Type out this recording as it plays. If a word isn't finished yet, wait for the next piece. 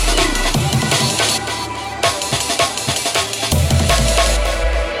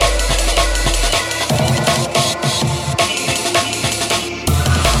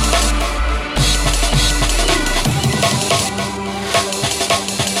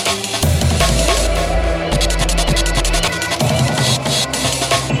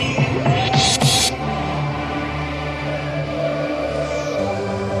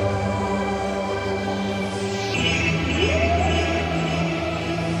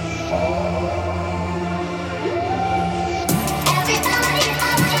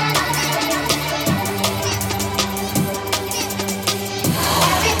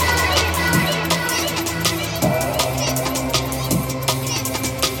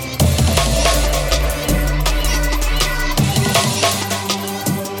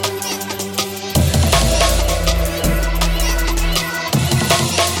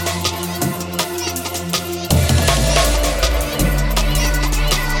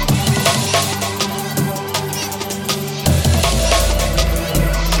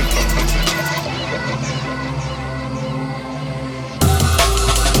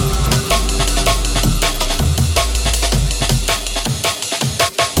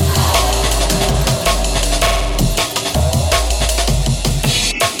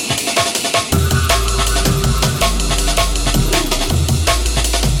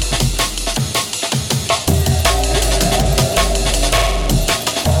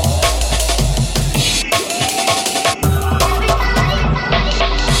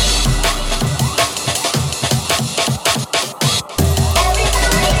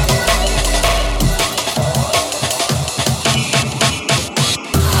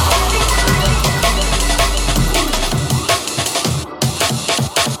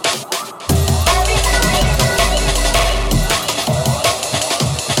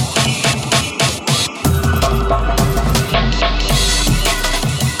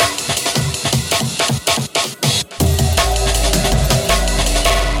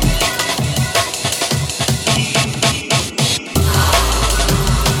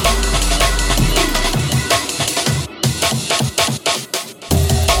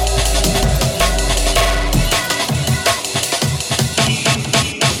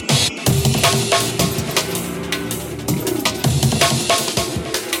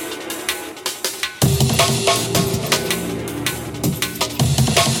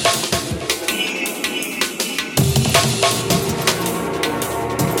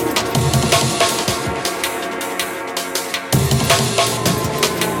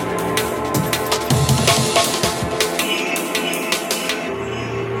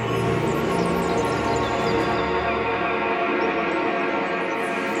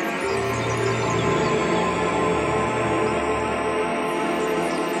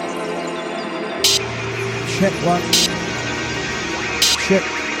Check one. Check.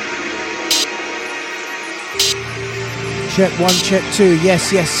 Check one, check two.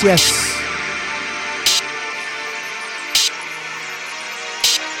 Yes, yes, yes.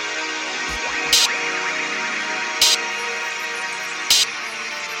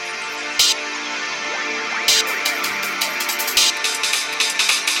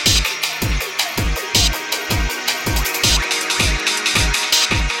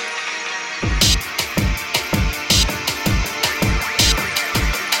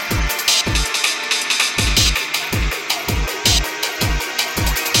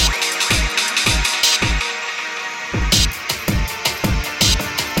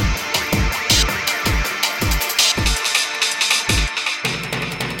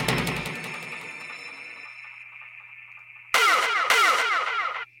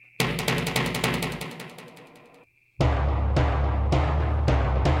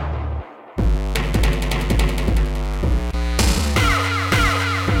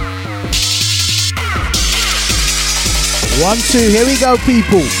 One, two, here we go,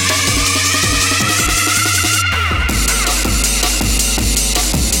 people.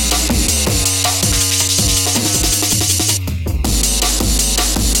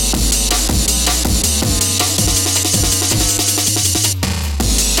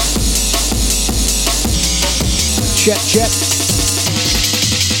 Check, check.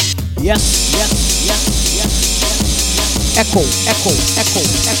 Yes, yes, yes, yes. Echo, echo, echo,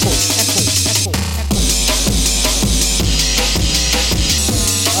 echo, echo, echo, echo.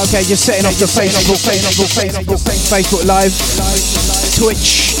 Okay, just setting up the Facebook Live,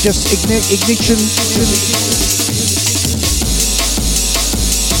 Twitch, just ignition.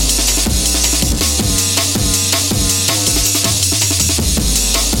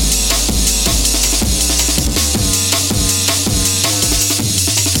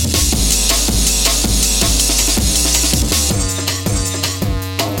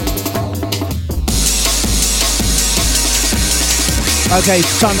 Okay,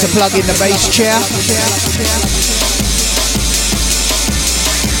 time to plug in the bass chair.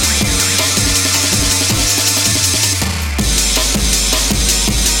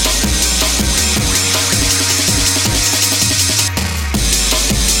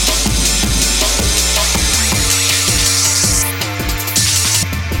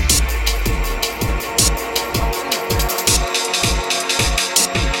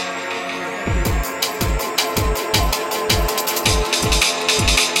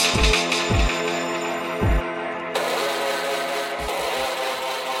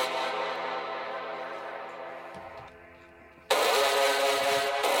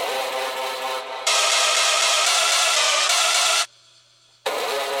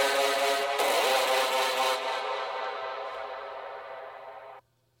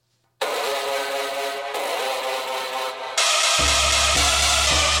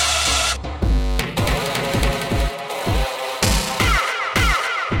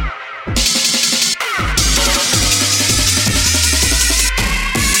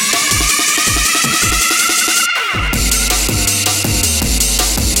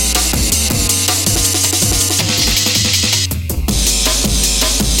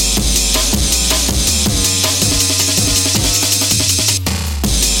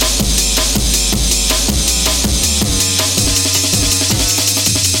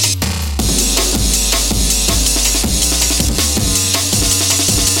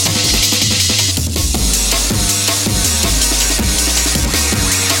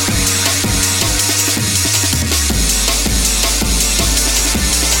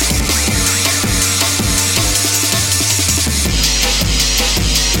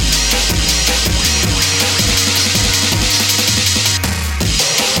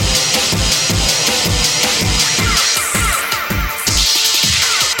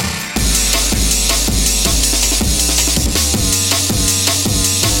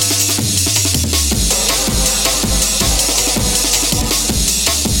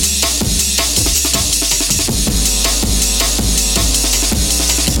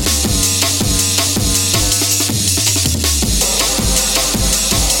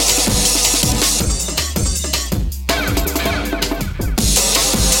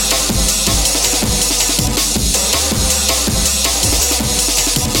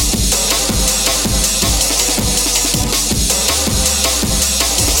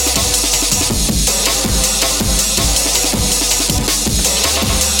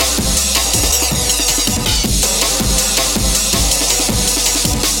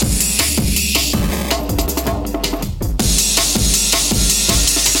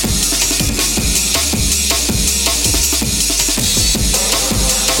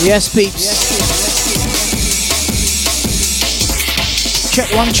 Yes, peeps. Check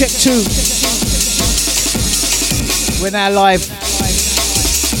 1, check 2. We're now live.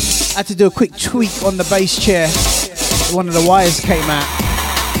 I had to do a quick tweak on the bass chair. One of the wires came out.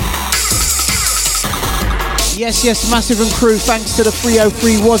 Yes, yes, Massive and crew. Thanks to the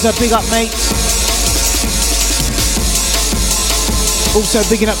 303 Wazza. Big up, mate. Also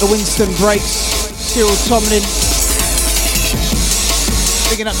bigging up the Winston Breaks. Cyril Tomlin.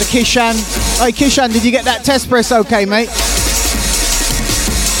 Bigging up the Kishan. Hey, Kishan, did you get that test press okay, mate?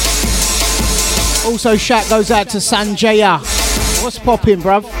 Also, shout goes out to Sanjaya. What's poppin',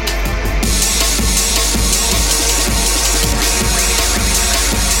 bruv?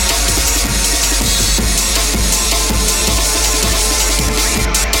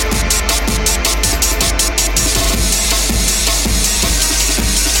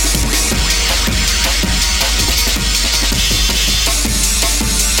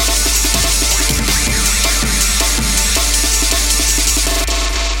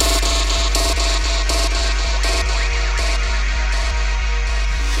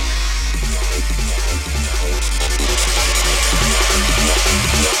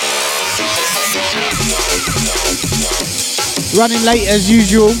 Running late as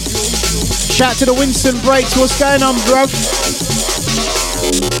usual. Shout to the Winston Breaks. What's going on, bro?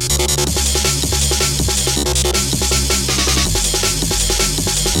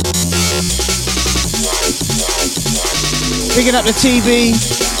 Picking up the TV.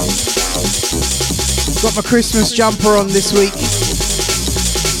 Got my Christmas jumper on this week.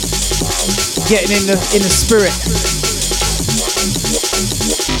 Getting in the spirit.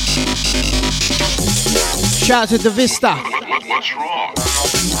 Shout out to the Vista. What's wrong?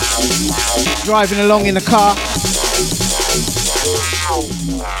 Driving along in the car.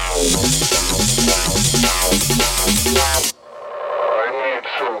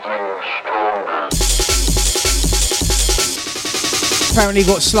 Apparently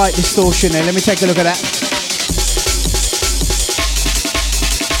got slight distortion there. Let me take a look at that.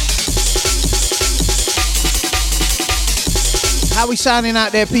 How we sounding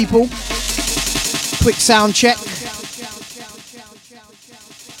out there, people? Quick sound check.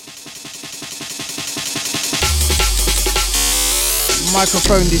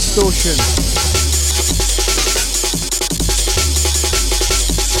 Microphone distortion.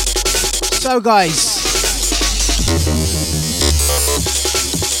 So guys,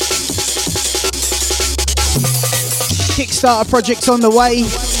 Kickstarter project's on the way,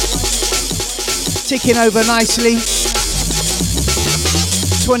 ticking over nicely.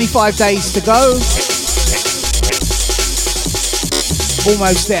 25 days to go.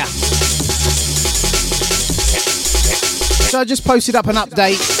 Almost there. So I just posted up an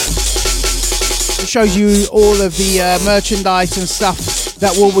update. It shows you all of the merchandise and stuff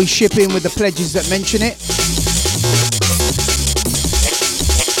that will be shipping with the pledges that mention it.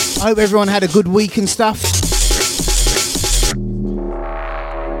 I hope everyone had a good week and stuff.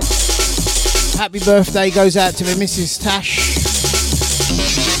 Happy birthday goes out to me, Mrs. Tash.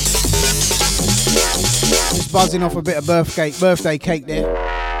 Just buzzing off a bit of birthday cake there.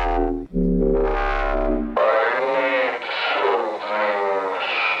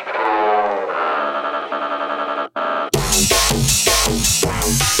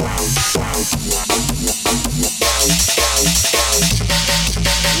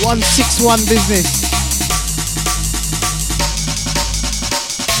 One business.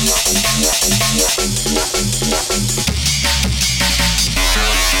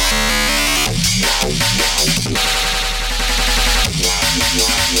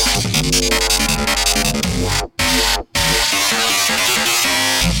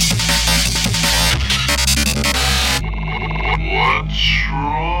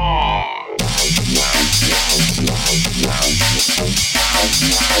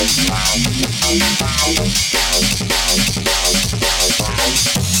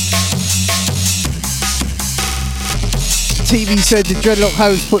 TV said the dreadlock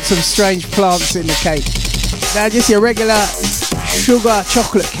host put some strange plants in the cake. Now just your regular sugar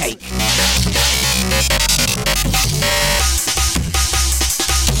chocolate cake.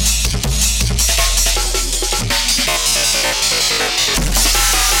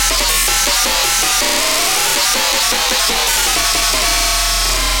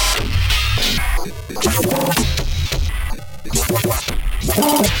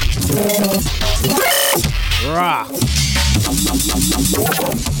 Rah.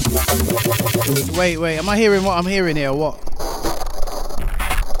 Wait, am I hearing what I'm hearing here or what?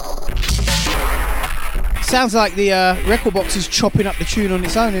 Sounds like the record box is chopping up the tune on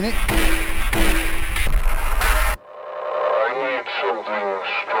its own, innit?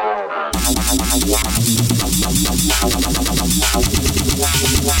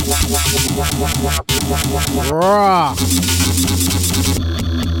 Rah.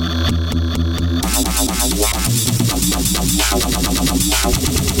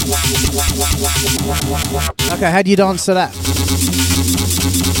 Okay, how do you dance to that?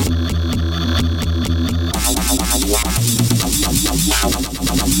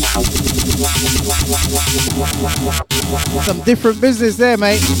 Some different business there,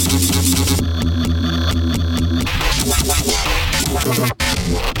 mate.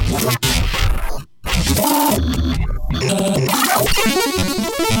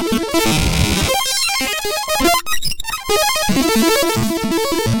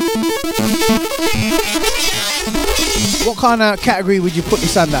 What kind of category would you put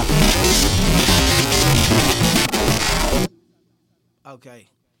this under? Okay.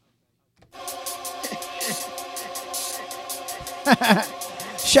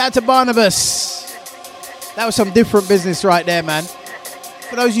 Shout out to Barnabas. That was some different business right there, man.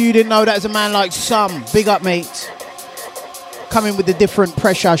 For those of you who didn't know, that is a man like Some. Big up, mate. Coming with the different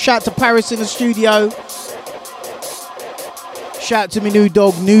pressure. Shout out to Paris in the studio. Shout out to my new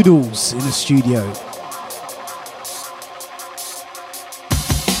dog Noodles in the studio.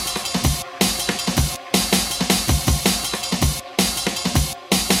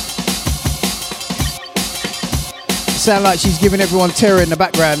 Sound like she's giving everyone terror in the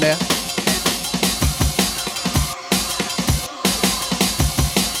background there.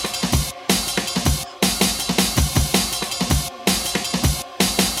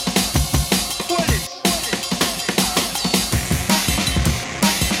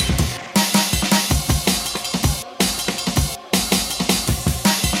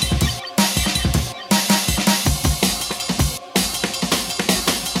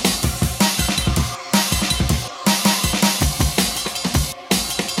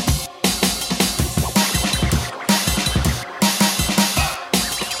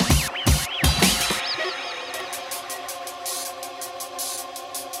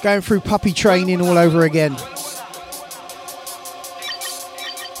 Going through puppy training all over again.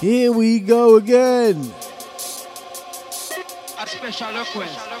 Here we go again. A special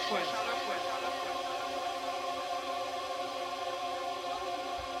request.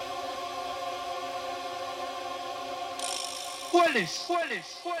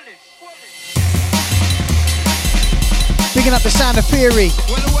 Picking up the sound of Theory.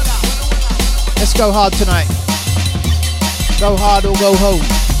 Let's go hard tonight. Go hard or go home.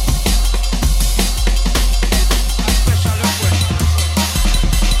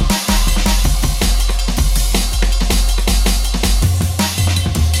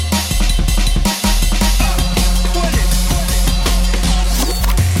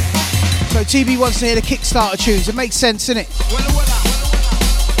 So TB wants to hear the Kickstarter tunes. It makes sense, innit?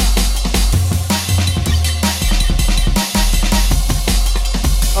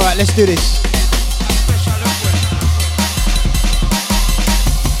 Alright, let's do this.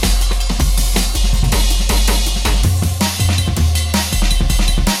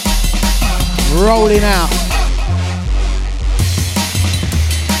 Rolling out.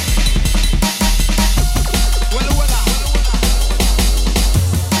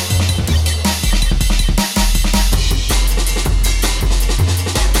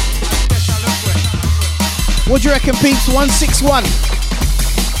 What do you reckon, peeps? 161.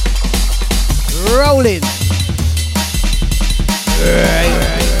 Rolling.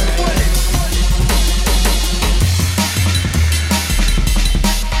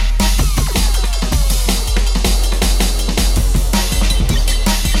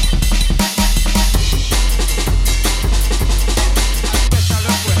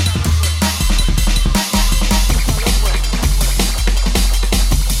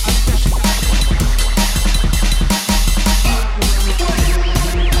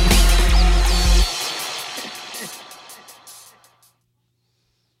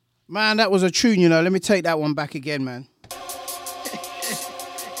 Man, that was a tune, you know. Let me take that one back again, man.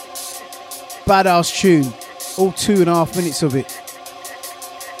 Badass tune. All 2.5 minutes of it.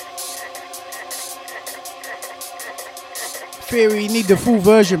 Theory, you need the full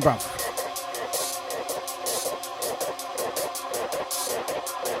version, bruv.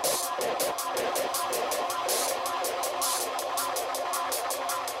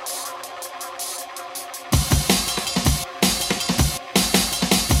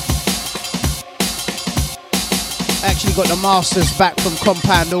 Actually got the masters back from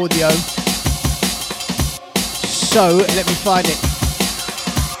Compound Audio, so let me find it.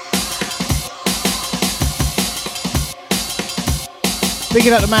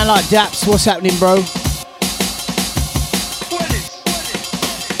 Picking up the man like Daps. What's happening, bro?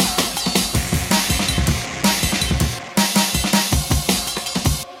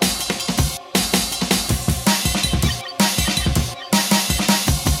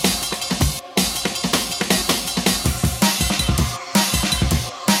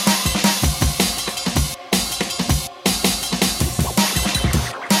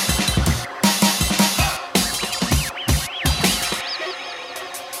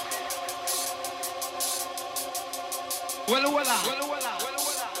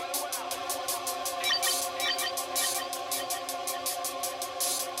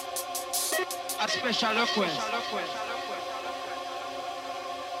 A special request.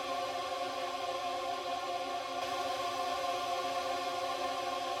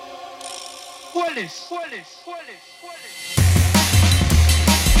 Wallace.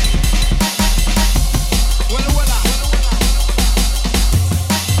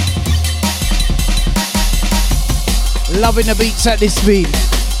 Loving the beats at this speed.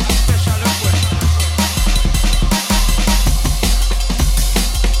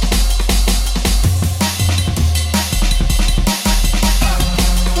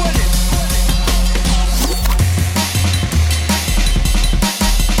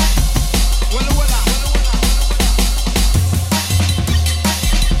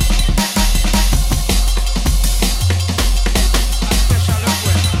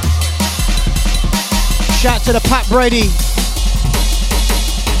 Shout to the Pat Brady.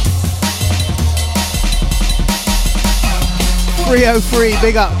 .303,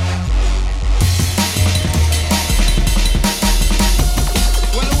 big up.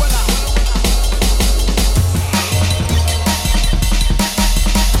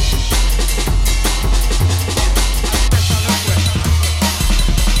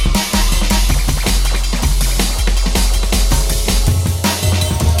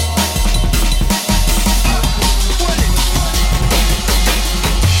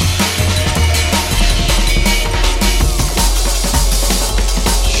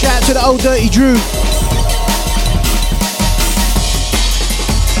 To the old Dirty Drew.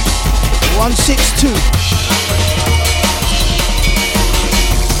 162.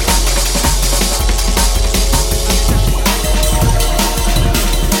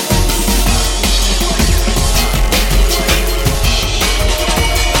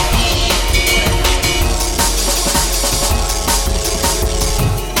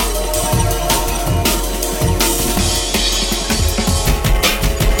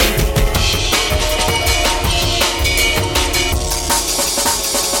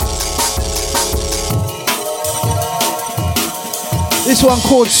 This one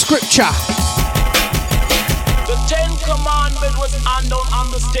called Scripture. The 10 Commandments was handed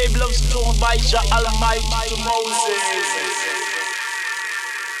on the stable of stone by Jah Almighty to Moses.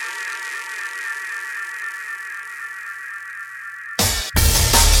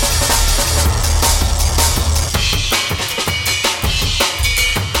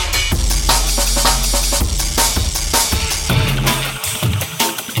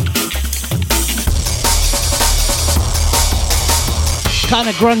 Kind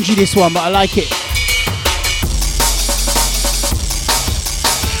of grungy this one, but I like it.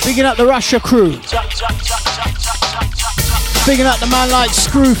 Bigging up the Russia crew. Bigging up the man like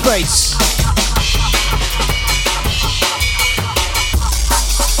Screwface.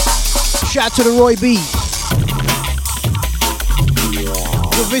 Shout out to the Roy B.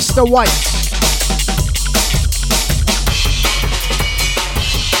 The Vista White.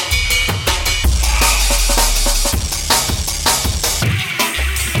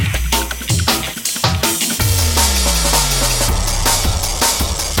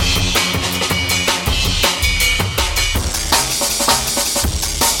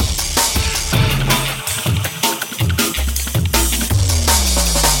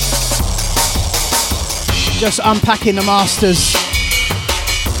 Just unpacking the masters.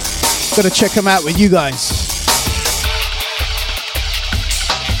 Gotta check them out with you guys.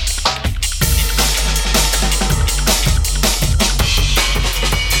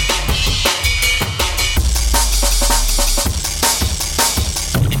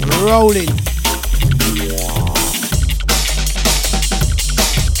 Rolling.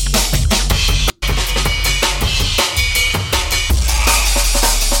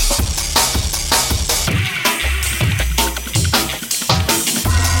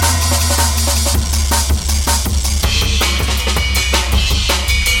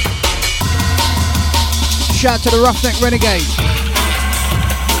 Shout out to the Roughneck Renegade.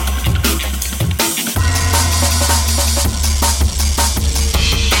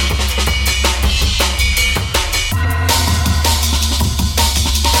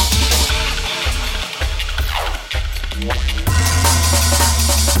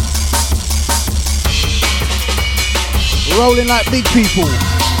 Rolling like big people.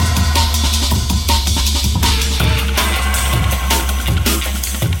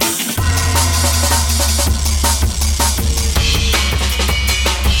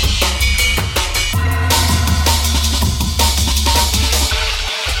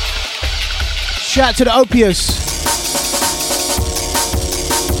 Shout out to the Opius.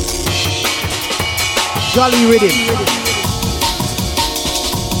 Gully Rhythm.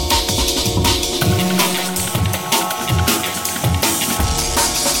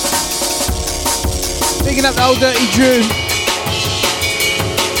 Picking up the old Dirty Drew.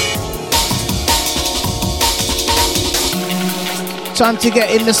 Time to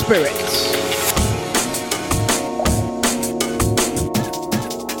get in the spirit.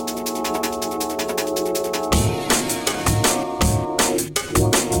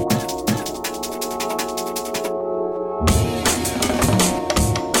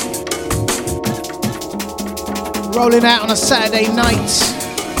 Rolling out on a Saturday night.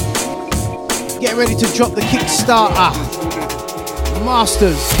 Get ready to drop the Kickstarter.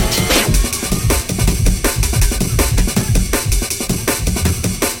 Masters.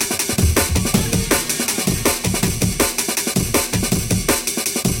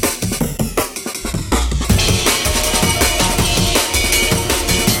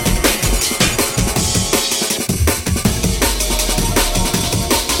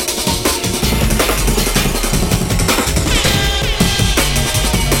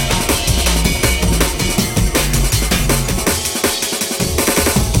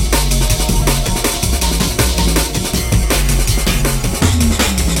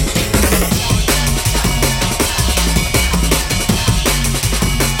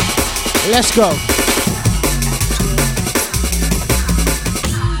 Let's go.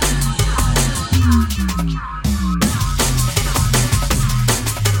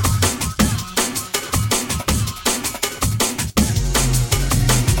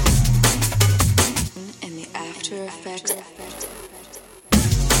 And the after effects.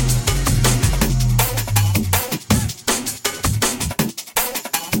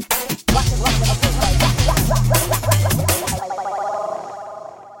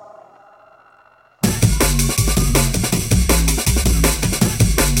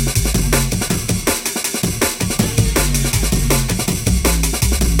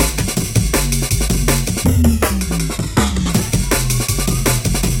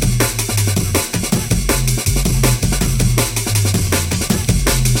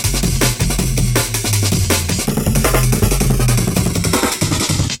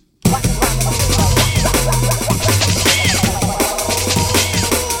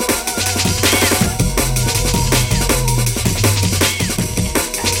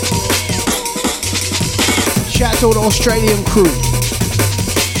 All the Australian crew.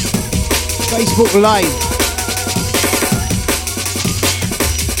 Facebook Live.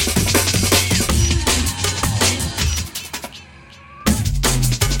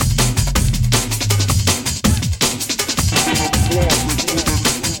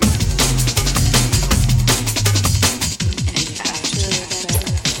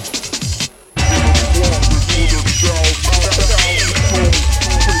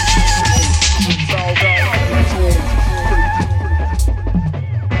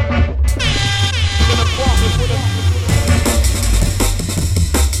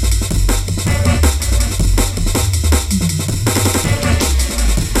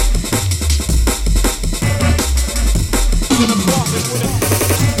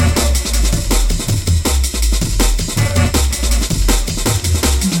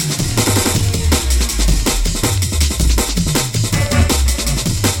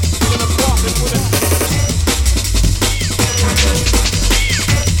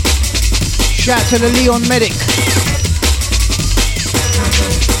 Shout to the Leon Medic.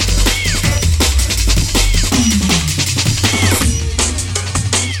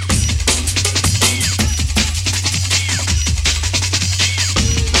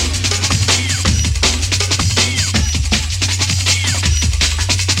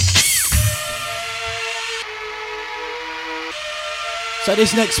 So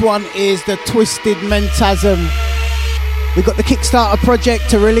this next one is the Twisted Mentasm. We've got the Kickstarter project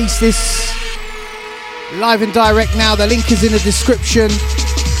to release this live and direct now. The link is in the description.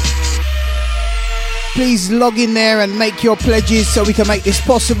 Please log in there and make your pledges so we can make this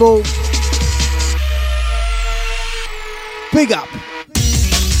possible. Big up.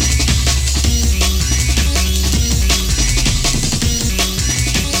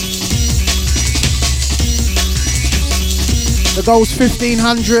 The goal's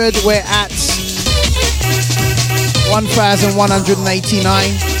 1,500. We're at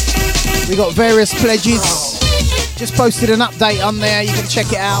 1,189. We got various pledges. Just posted an update on there. You can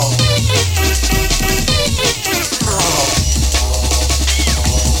check it out.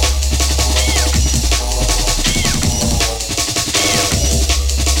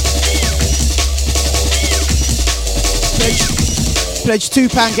 Pledge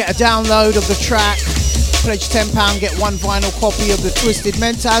 £2, get a download of the track. Pledge £10, get one vinyl copy of the Twisted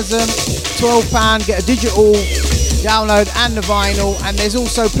Mentasm. £12, get a digital download and the vinyl. And there's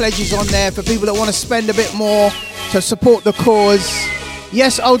also pledges on there for people that want to spend a bit more to support the cause.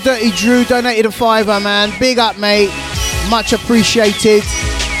 Yes, Old Dirty Drew donated a £5, man. Big up, mate. Much appreciated.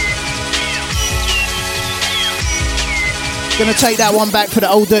 Gonna take that one back for the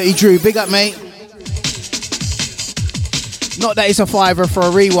Old Dirty Drew. Big up, mate. Not that it's a £5 for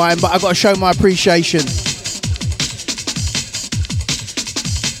a rewind, but I've got to show my appreciation.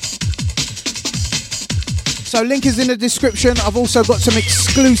 So link is in the description. I've also got some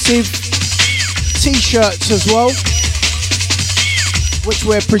exclusive t-shirts as well, which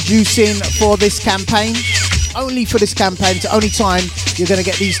we're producing for this campaign. Only for this campaign. It's the only time you're going to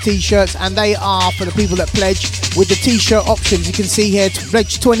get these t-shirts, and they are for the people that pledge with the t-shirt options. You can see here, to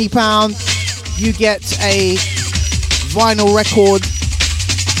pledge £20, you get a vinyl record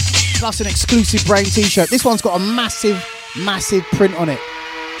plus an exclusive Brain t-shirt. This one's got a massive print on it.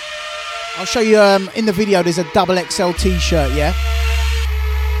 I'll show you in the video. There's a XXL t-shirt, yeah.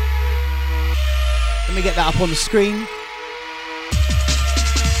 Let me get that up on the screen.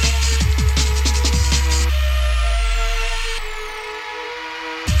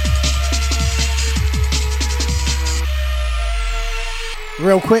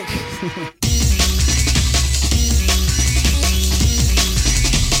 Real quick.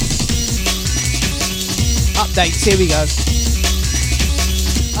 Updates, here we go.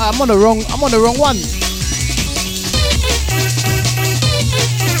 I'm on the wrong one.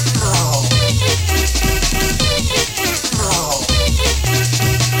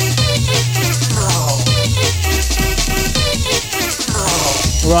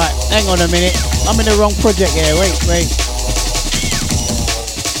 Right, hang on a minute. I'm in the wrong project here. Wait.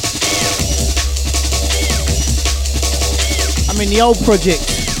 I'm in the old project.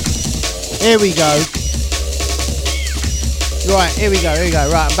 Here we go. Right, here we go.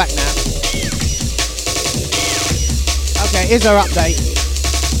 Right, I'm back now. Okay, here's our update.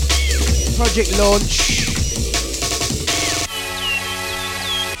 Project launch.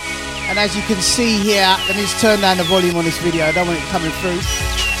 And as you can see here, let me just turn down the volume on this video. I don't want it coming through.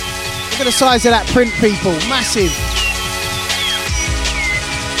 Look at the size of that print, people. Massive.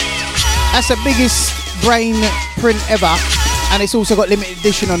 That's the biggest Brain print ever. And it's also got limited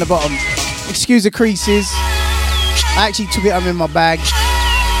edition on the bottom. Excuse the creases. I actually took it home in my bag.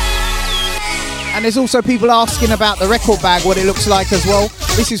 And there's also people asking about the record bag, what it looks like as well.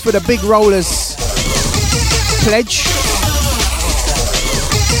 This is for the Big Rollers pledge.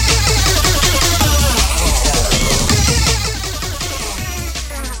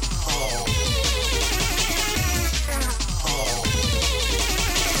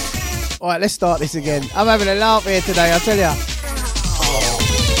 Alright, let's start this again. I'm having a laugh here today, I tell ya.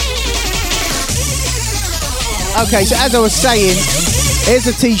 Okay, so as I was saying, here's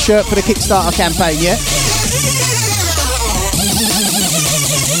a t-shirt for the Kickstarter campaign, yeah?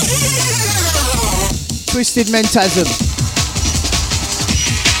 Twisted Mentasm.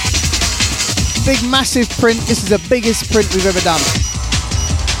 Big, massive print. This is the biggest print we've ever done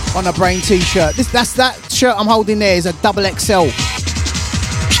on a Brain t-shirt. That shirt I'm holding there is a XXL.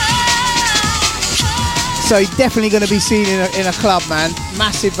 So you're definitely going to be seen in a club, man.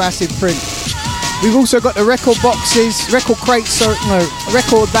 Massive print. We've also got the record boxes, record crates,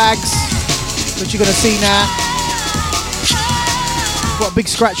 record bags, which you're going to see now. Got a big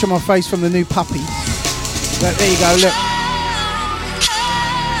scratch on my face from the new puppy. But there you go, look.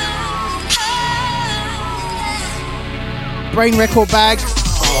 Brain record bag.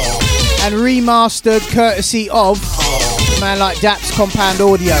 And remastered courtesy of a man like Daps Compound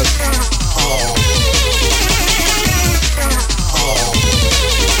Audio.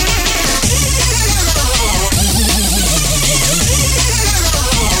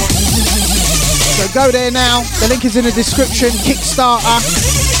 So go there now, the link is in the description. Kickstarter,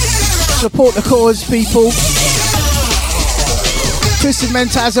 support the cause, people. Twisted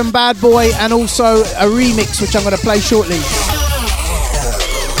Mentasm, Bad Boy, and also a remix which I'm going to play shortly.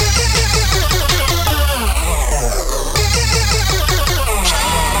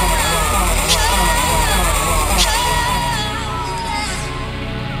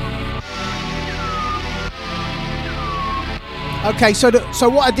 Okay, so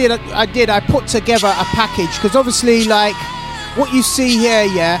what I did, I put together a package, because obviously, like, what you see here,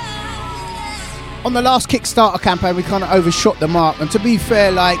 yeah, on the last Kickstarter campaign, we kind of overshot the mark, and to be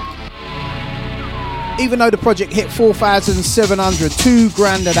fair, like, even though the project hit 4,700,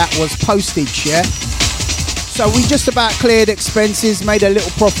 $2,000 of that was postage, yeah, so we just about cleared expenses, made a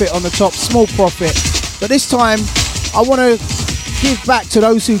little profit on the top, small profit, but this time, I want to give back to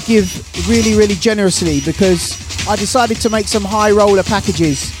those who give really, really generously, because I decided to make some high roller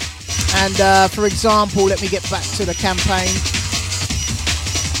packages. And for example, let me get back to the campaign.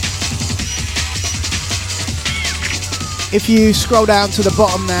 If you scroll down to the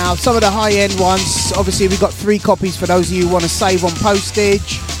bottom now, some of the high-end ones, obviously we've got 3 copies for those of you who want to save on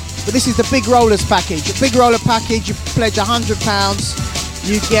postage. But this is the Big Rollers package. A Big Roller package, you pledge £100,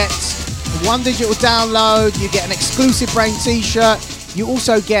 you get 1 digital download, you get an exclusive Brain t-shirt, you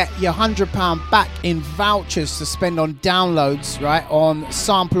also get your £100 back in vouchers to spend on downloads, right, on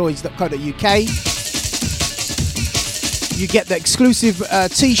samploids.co.uk. You get the exclusive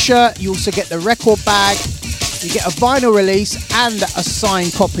t-shirt, you also get the record bag, you get a vinyl release and a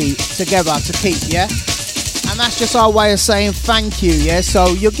signed copy together to keep, yeah? And that's just our way of saying thank you, yeah? So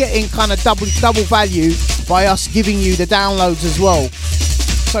you're getting kind of double value by us giving you the downloads as well.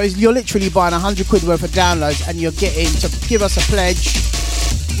 So you're literally buying £100 worth of downloads and you're getting to give us a pledge.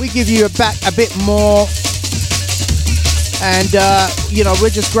 We give you back a bit more. And, you know,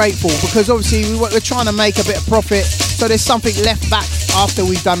 we're just grateful because obviously we're trying to make a bit of profit. So there's something left back after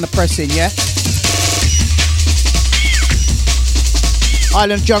we've done the pressing, yeah?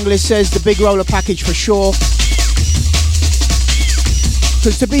 Island Jungler says the Big Roller package for sure.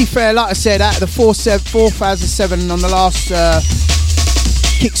 Because to be fair, like I said, out of the 4,007 on the last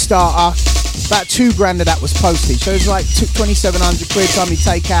Kickstarter, about £2,000 of that was postage. So it's like £2,700 time you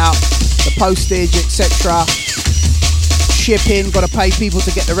take out the postage, etc. Shipping, got to pay people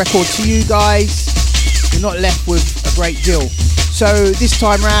to get the record to you guys. You're not left with a great deal. So this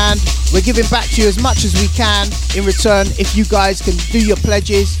time round, we're giving back to you as much as we can in return. If you guys can do your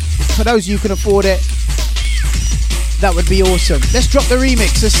pledges, for those of you who can afford it, that would be awesome. Let's drop the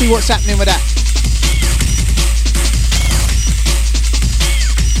remix. Let's see what's happening with that.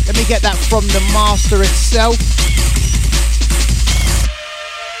 Let me get that from the master itself.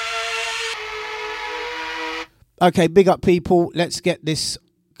 Okay, big up people. Let's get this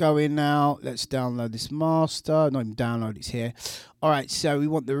going now. Let's download this master. Not even download, it's here. All right, so we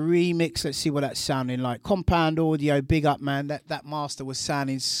want the remix. Let's see what that's sounding like. Compound Audio, big up, man. That master was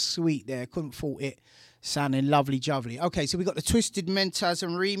sounding sweet there. Couldn't fault it. Sounding lovely jubbly. Okay, so we got the Twisted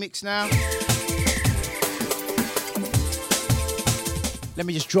Mentasm remix now. Let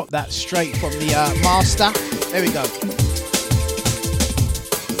me just drop that straight from the master. There we go.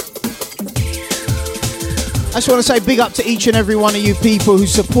 I just want to say big up to each and every one of you people who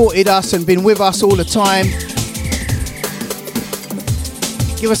supported us and been with us all the time.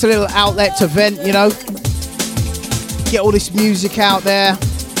 Give us a little outlet to vent, you know. Get all this music out there.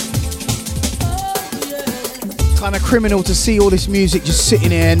 Kind of criminal to see all this music just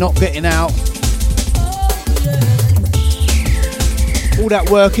sitting here, not getting out. All that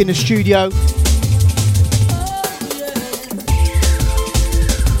work in the studio.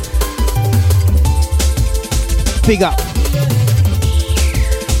 Big up.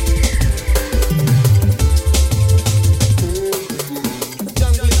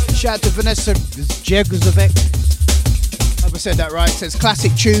 Shout out to Vanessa Jeguzovec. Hope I said that right. It says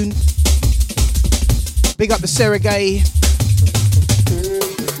classic tune. Big up the Sergei.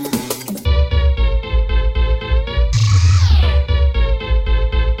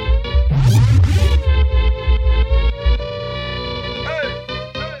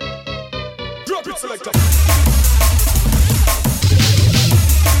 Drop it, selector.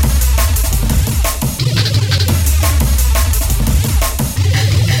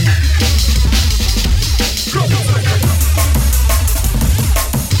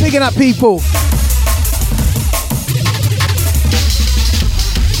 Bigging up people.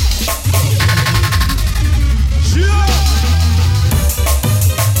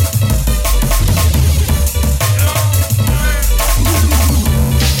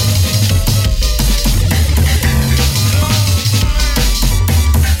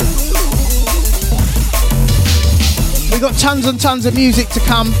 We've got tons and tons of music to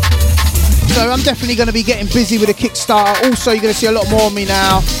come. So I'm definitely going to be getting busy with a Kickstarter. Also, you're going to see a lot more of me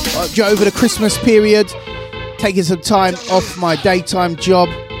now over the Christmas period. Taking some time off my daytime job.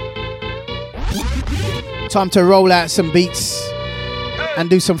 Time to roll out some beats and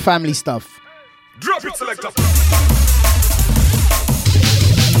do some family stuff. Drop it, selector.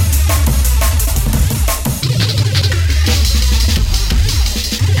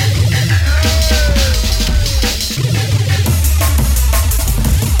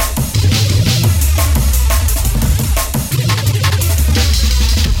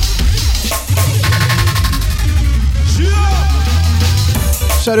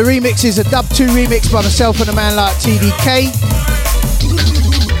 So the remix is a Dub 2 remix by myself and a man like TDK.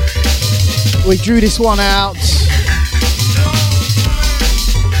 We drew this one out.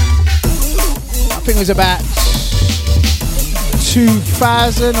 I think it was about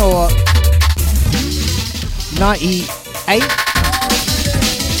 2000 or 98.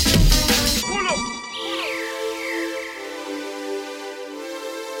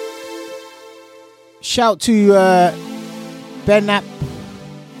 Shout to Benap.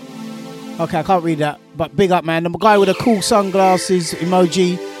 Okay, I can't read that, but big up, man. The guy with the cool sunglasses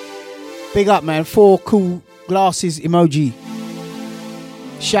emoji. Big up, man. 4 cool glasses emoji.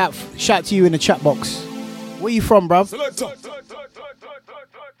 Shout to you in the chat box. Where you from, bruv?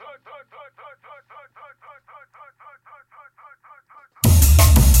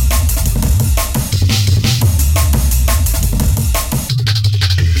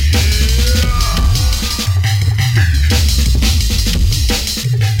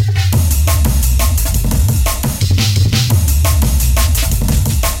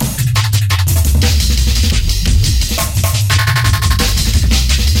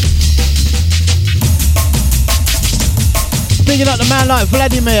 Picking up the man like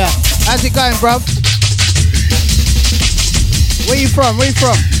Vladimir. How's it going, bruv? Where you from? Where you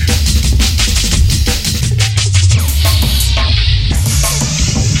from?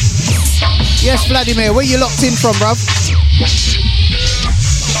 Yes, Vladimir. Where you locked in from, bruv?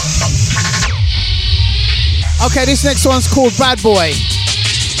 Okay, this next one's called Bad Boy.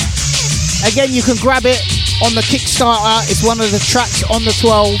 Again, you can grab it on the Kickstarter. It's one of the tracks on the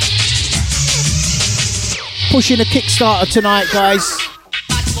 12. Pushing a Kickstarter tonight, guys.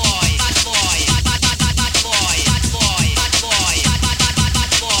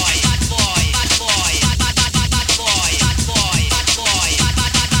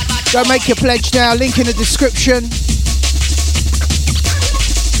 Go make your pledge now, link in the description.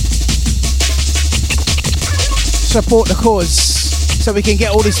 Support the cause so we can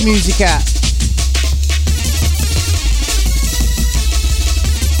get all this music out.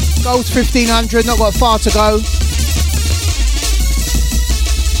 Gold's 1,500, not got far to go.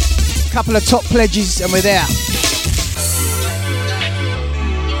 Couple of top pledges and we're there.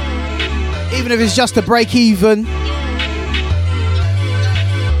 Even if it's just a break even.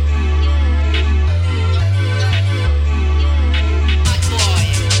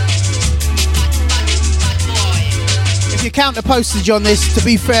 If you count the postage on this, to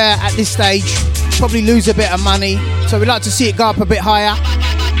be fair, at this stage, probably lose a bit of money. So we'd like to see it go up a bit higher.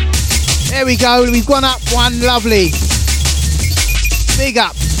 There we go, we've gone up one, lovely. Big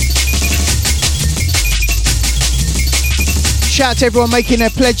up. Shout out to everyone making their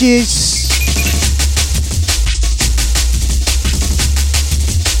pledges.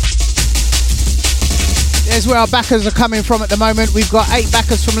 There's where our backers are coming from at the moment. We've got 8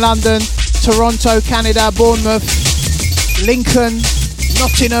 backers from London, Toronto, Canada, Bournemouth, Lincoln,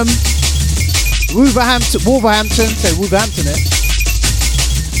 Nottingham, Wolverhampton,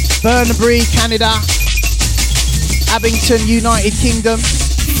 Burnbury, Canada, Abington, United Kingdom,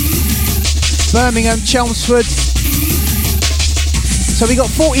 Birmingham, Chelmsford. So we got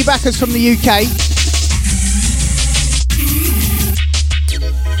 40 backers from the UK.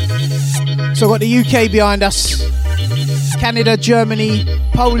 So we've got the UK behind us, Canada, Germany,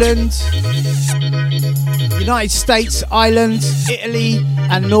 Poland, United States, Ireland, Italy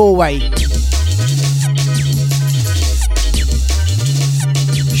and Norway.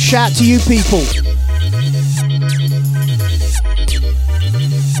 Shout to you people.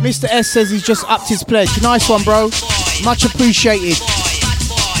 Mr. S says he's just upped his pledge. Nice one, bro. Much appreciated.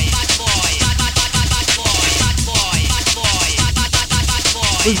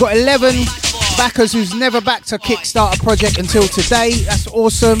 We've got 11 backers who's never backed a Kickstarter project until today. That's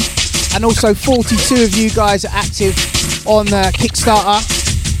awesome. And also 42 of you guys are active on Kickstarter.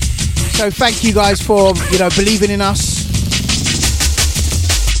 So thank you guys for, believing in us.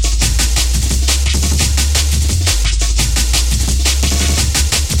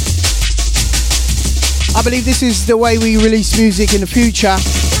 I believe this is the way we release music in the future.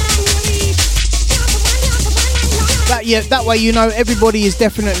 That way everybody is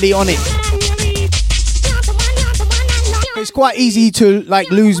definitely on it. It's quite easy to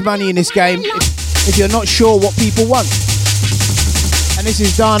lose money in this game if you're not sure what people want. And this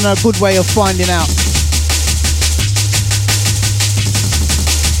is done a good way of finding out.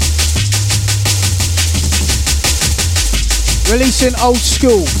 Releasing old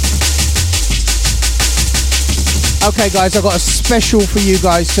school. Okay guys, I've got a special for you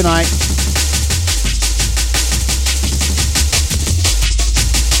guys tonight.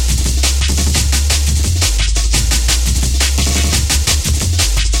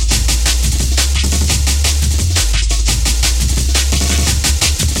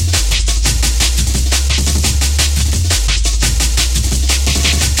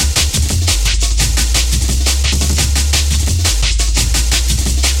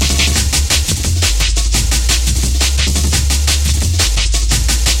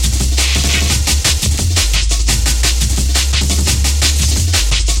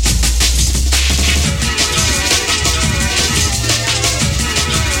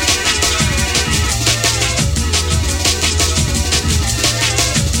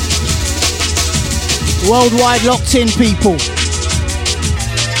 Worldwide locked in, people.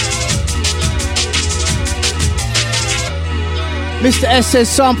 Mr. S says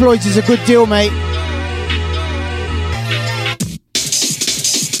Samploids is a good deal, mate.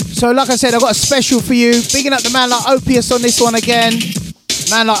 So like I said, I've got a special for you. Bigging up the man like Opius on this one again.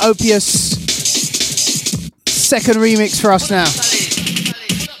 Man like Opius. Second remix for us now.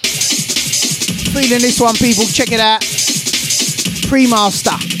 Feeling this one, people. Check it out.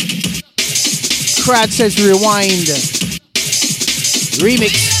 Pre-master. Crowd says rewind.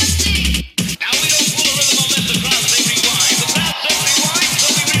 Remix.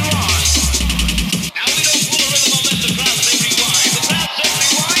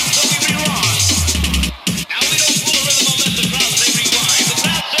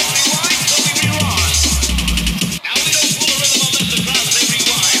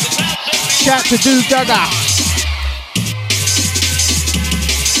 Shout to Do Dada.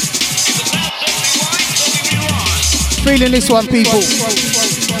 Feeling this one, people.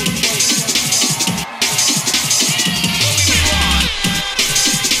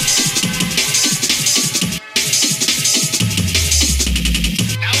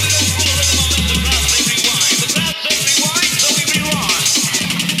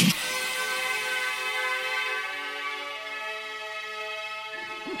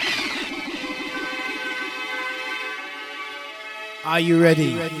 Are you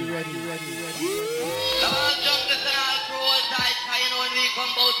ready?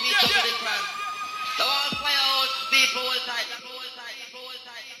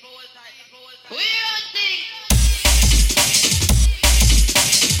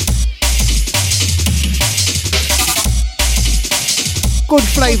 Good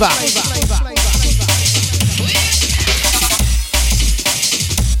flavor.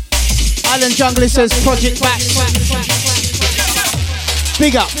 Island Jungler says project back.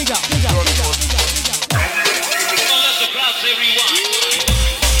 Big up.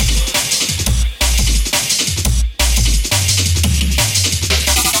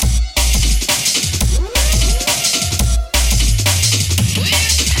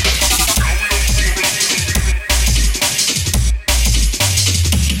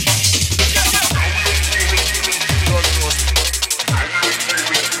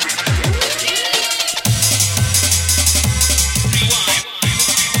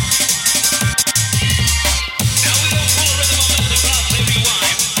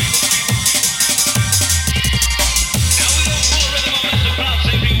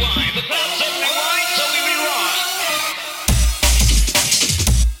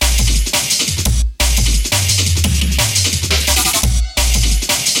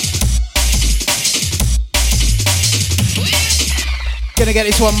 Gonna get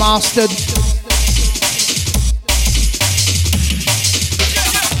this one mastered.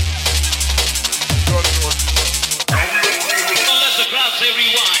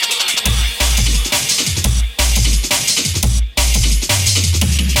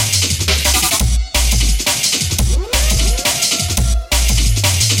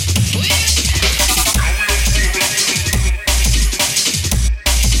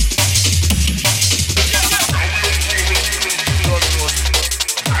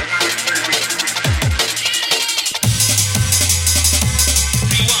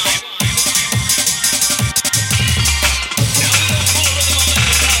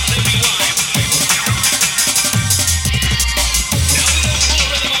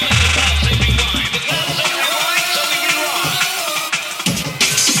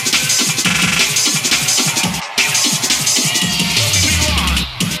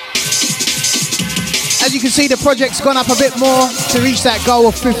 As you can see, the project's gone up a bit more to reach that goal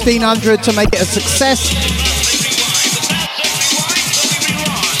of 1,500 to make it a success.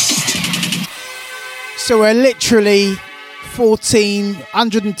 So we're literally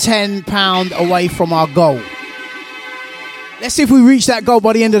 £1,410 away from our goal. Let's see if we reach that goal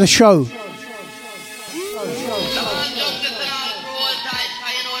by the end of the show.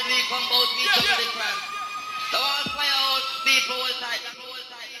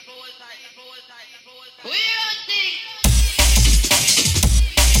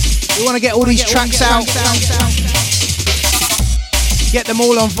 We want to get all these tracks out. Get them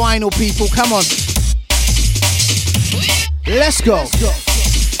all on vinyl, people. Come on. Let's go.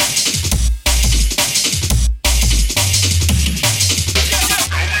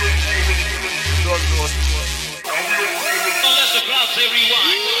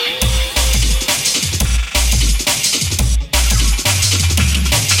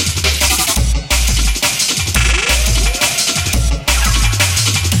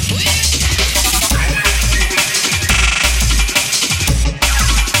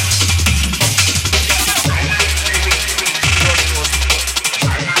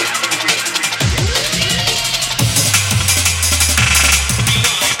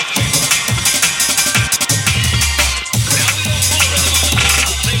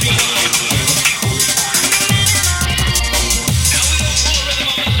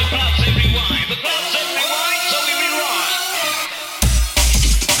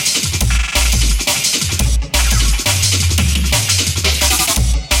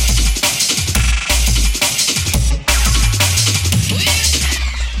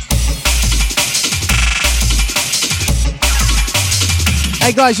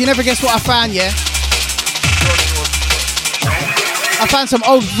 Hey guys, you never guess what I found, yeah? I found some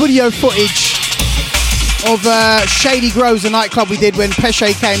old video footage of Shady Groves, a nightclub we did when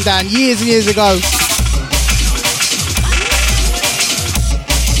Pesce came down years and years ago.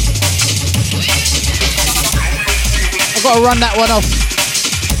 I've got to run that one off.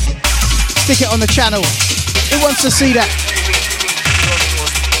 Stick it on the channel. Who wants to see that?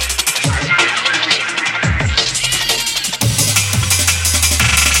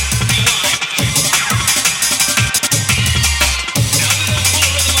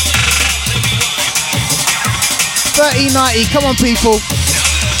 $13.90, come on people.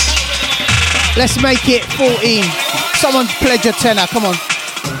 Let's make it 14. Someone pledge a tenner, come on.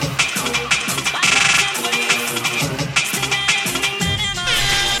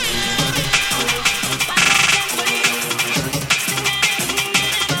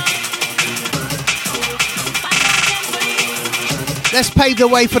 Let's pave the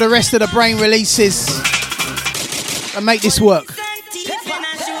way for the rest of the brain releases and make this work.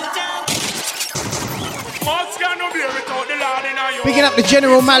 Picking up the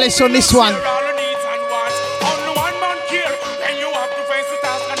General Malice on this one.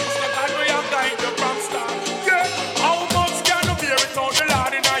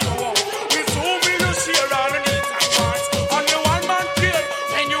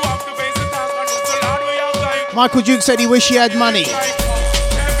 Michael Duke said he wished he had money.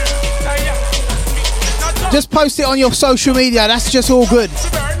 Just post it on your social media, that's just all good.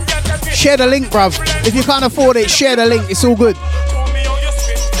 Share the link, bruv. If you can't afford it, share the link, it's all good.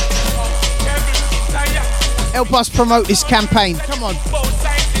 Help us promote this campaign. Come on.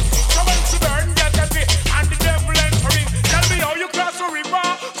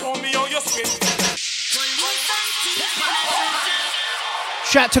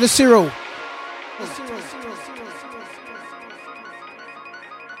 Shout to the Cyril.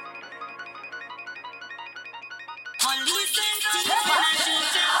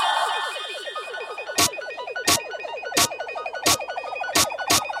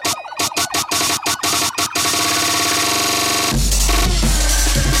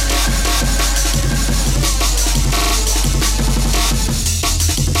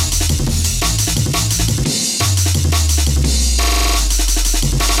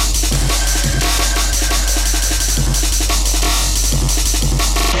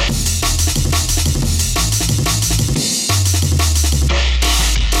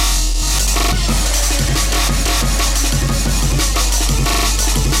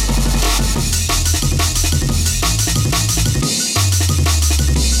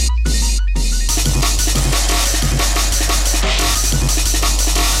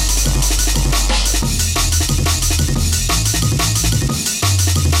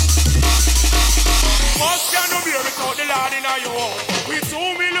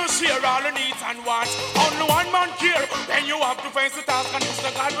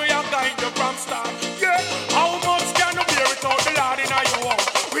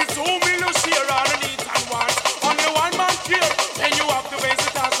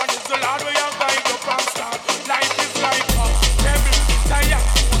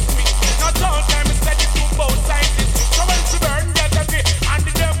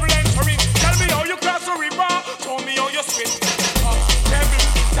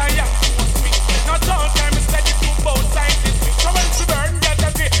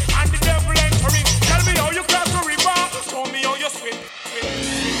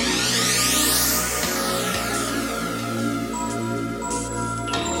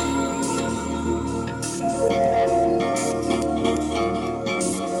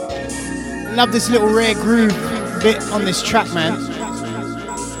 Love this little rare groove bit on this track, man.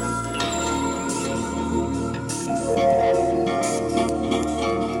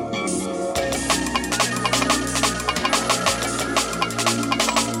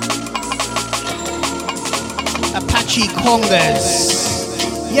 Apache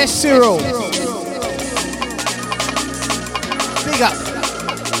Congas. Yes, Cyril. Big up.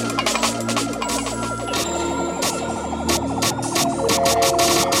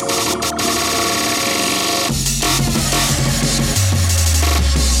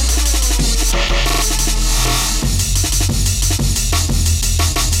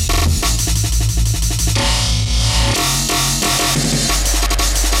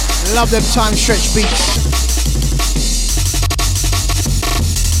 Love them time stretch beats.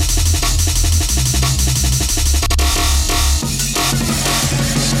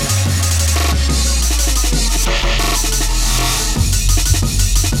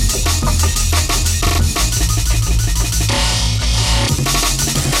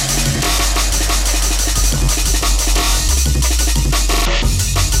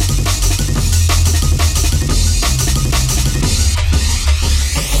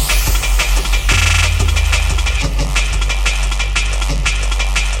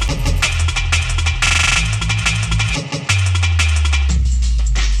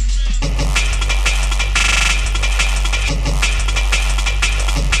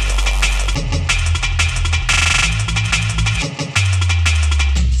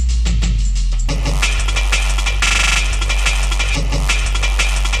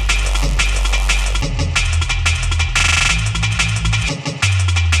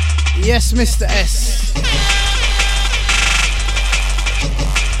 Yes, Mr. S.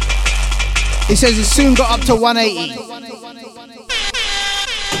 He says he soon got up to 180.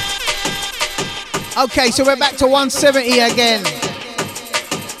 Okay, so we're back to 170 again.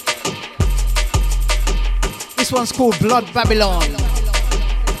 This one's called Blood Babylon.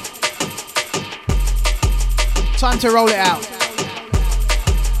 Time to roll it out.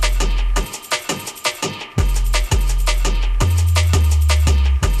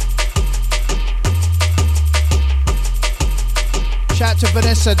 Shout to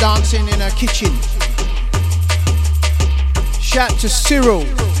Vanessa dancing in her kitchen. Shout to Cyril.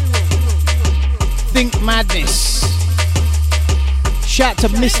 Think Madness. Shout to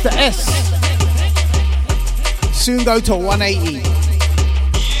Mr. S. Soon go to 180.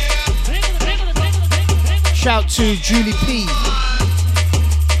 Shout to Julie P.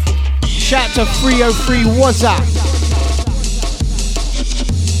 Shout to 303 Wazza.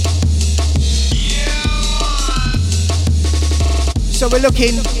 So we're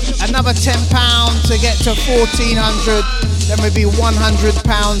looking another £10 to get to 1,400. Then we'll be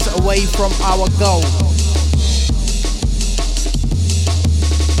 £100 away from our goal.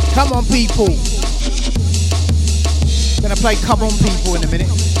 Come on, people. Gonna play Come On People in a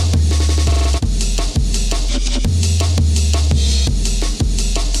minute.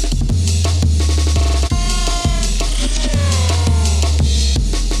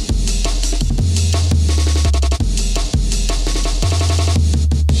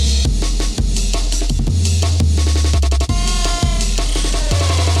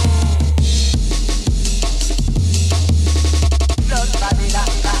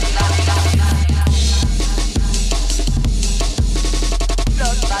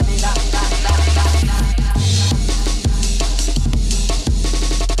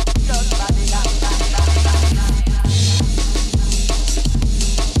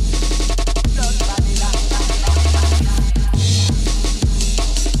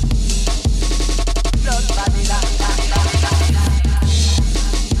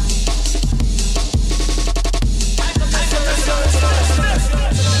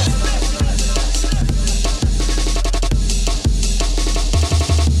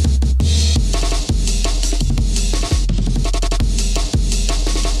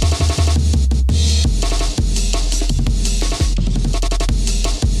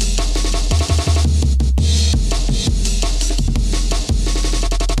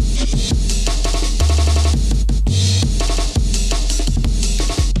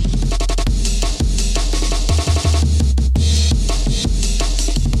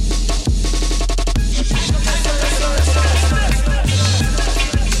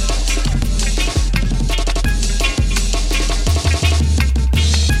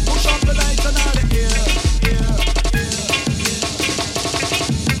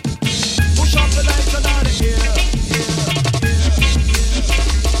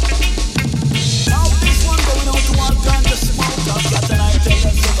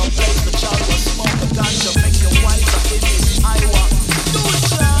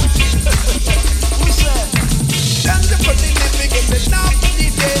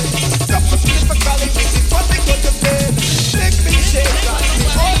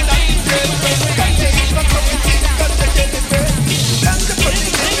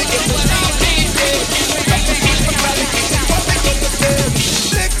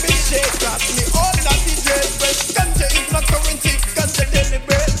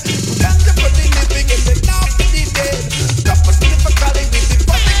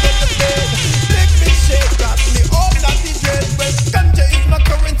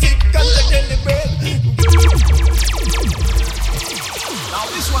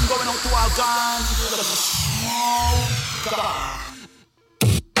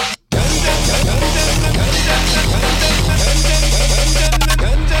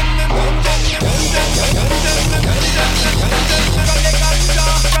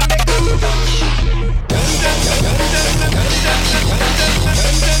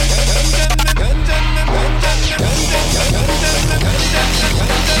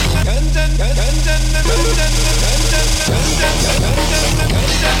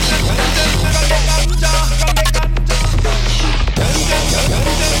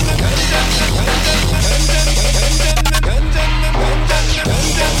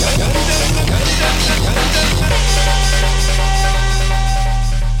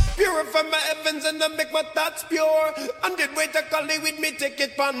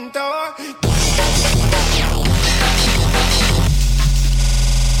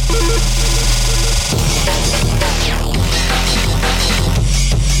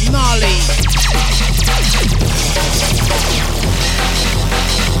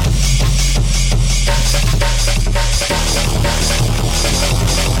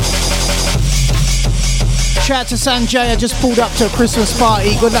 Shout out to Sanjay, I just pulled up to a Christmas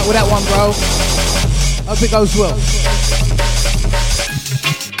party. Good luck with that one, bro. Hope it goes well.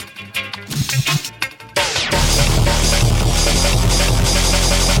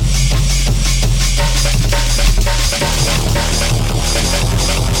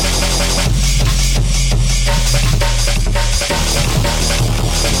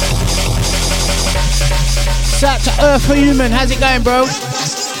 Shout out to Earth for Human, how's it going, bro?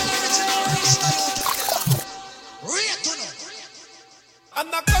 I'm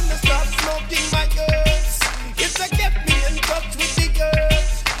not gonna stop smoking my girls. If I get me in touch with the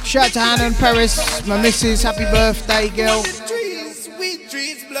girls. Shout out to Hannah and Paris, my missus, happy birthday, girl. The trees, sweet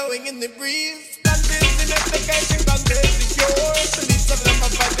trees blowing in the breeze. Countries in application, countries secure. Police of them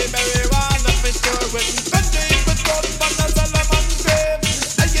are fighting marijuana for sure. When countries with gold on the Solomon grave.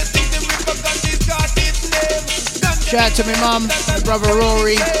 And you think the river countries got its name. Shout out to my mum, my brother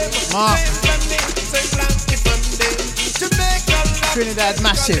Rory, Mark. Trinidad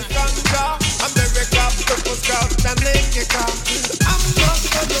massive. America, purple scout, and Lingica. I'm not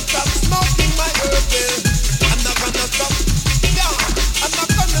gonna stop smoking my herbs. I'm not gonna stop. Yeah, I'm not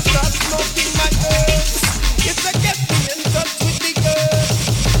gonna stop smoking my herbs. If I get me in touch with the girls,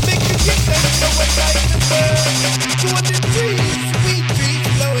 make me give them the way I deserve. 200 trees, sweet trees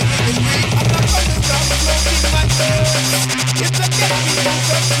blowing in the breeze. I'm not gonna stop smoking my herbs. If I get me in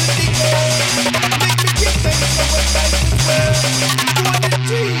touch with the girls, make me give them the way I deserve.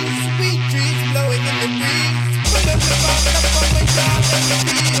 Trees, sweet trees blowing in the breeze. When them look out up on my yard and the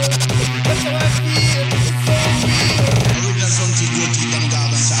field. That's how I feel, it's so real.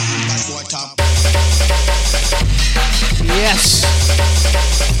 Yes.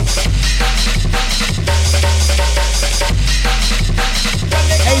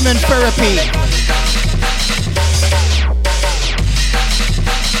 Amen therapy.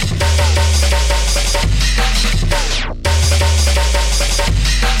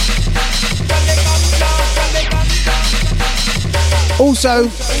 Also,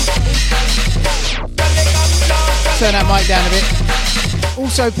 turn that mic down a bit.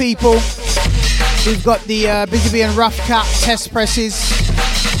 Also, people, we've got the Busy Bee and Rough Cut test presses.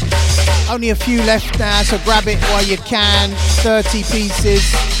 Only a few left now, so grab it while you can. 30 pieces.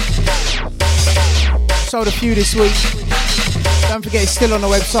 Sold a few this week. Don't forget, it's still on the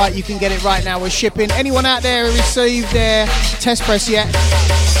website. You can get it right now. We're shipping. Anyone out there who received their test press yet?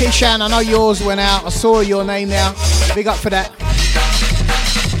 Kishan, I know yours went out. I saw your name now. Big up for that.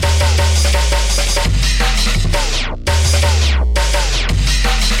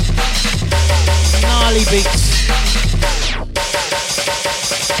 Gnarly beats.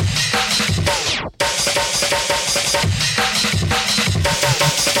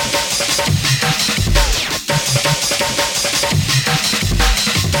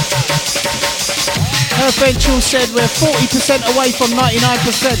 Her Ventral said we're 40% away from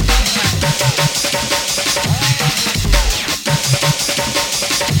 99%.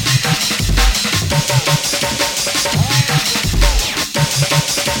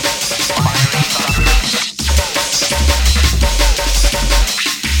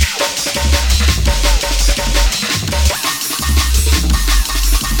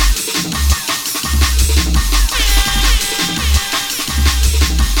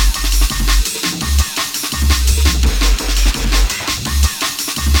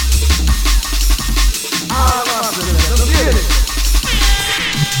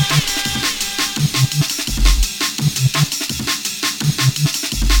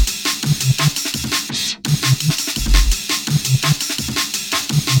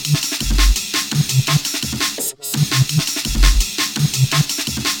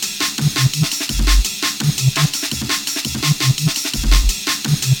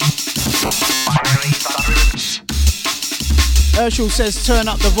 Herschel says turn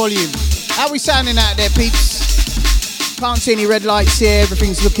up the volume. How we sounding out there, peeps? Can't see any red lights here,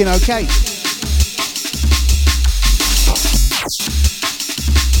 everything's looking okay.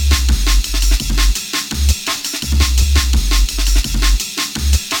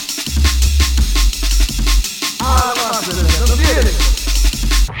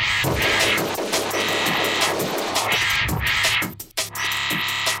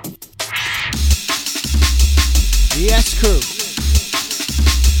 Yes, crew.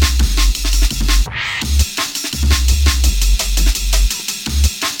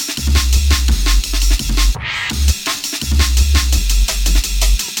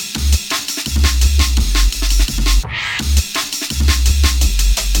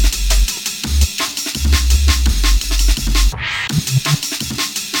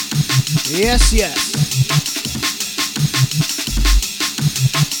 Yes, yes.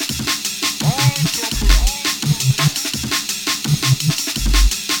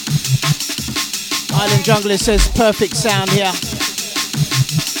 Jungler says perfect sound here.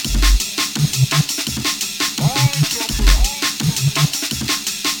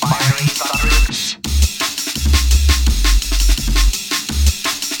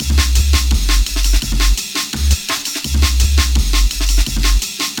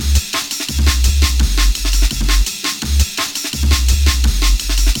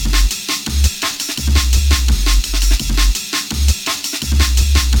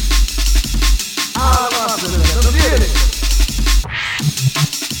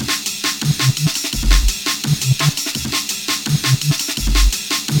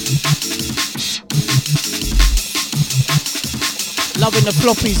 Loving the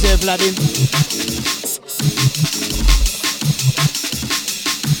floppies there, Vladin.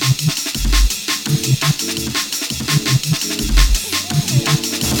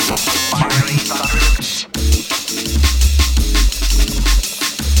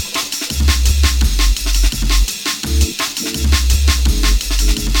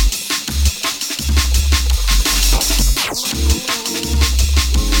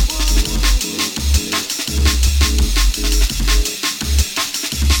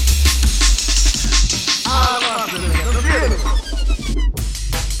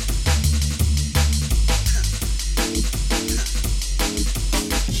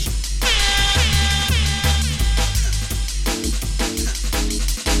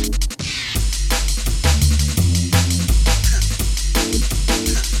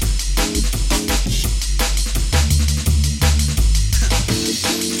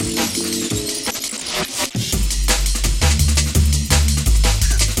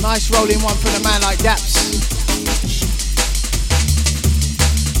 Nice rolling one from a man like Daps.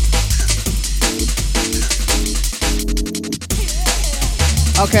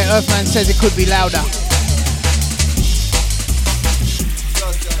 Okay, Earthman says it could be louder.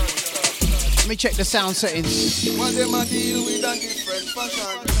 Let me check the sound settings. What them a deal with a different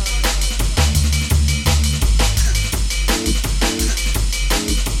fashion?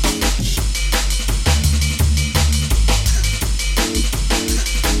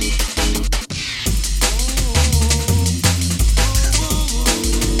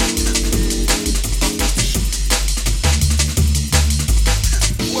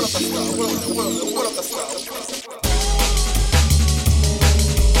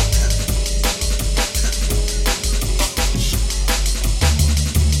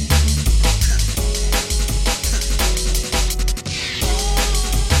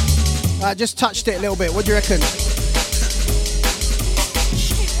 I just touched it a little bit. What do you reckon?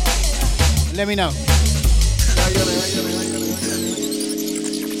 Let me know.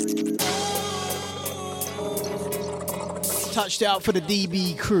 Touched it out for the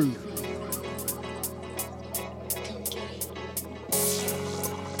DB crew.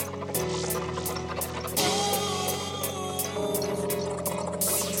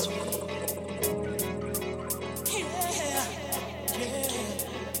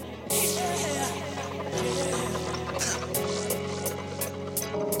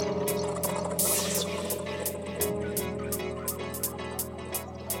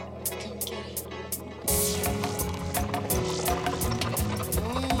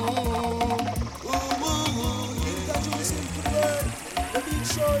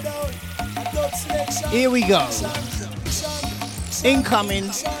 Here we go. Incoming.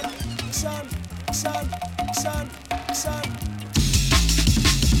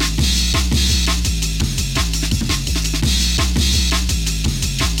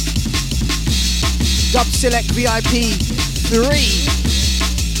 Dub Select VIP 3.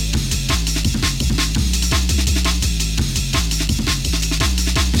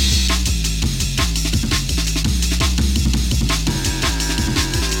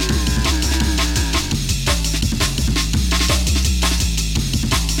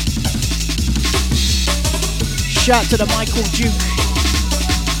 Shout to the Michael Duke.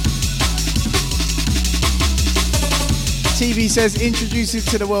 TV says introducing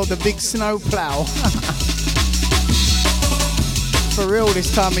to the world the big snow plow. For real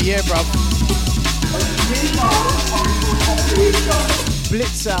this time of year, bruv.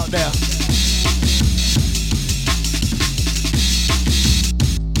 Blitz out there.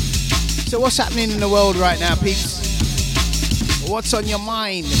 So what's happening in the world right now, peeps? What's on your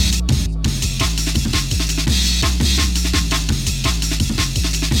mind?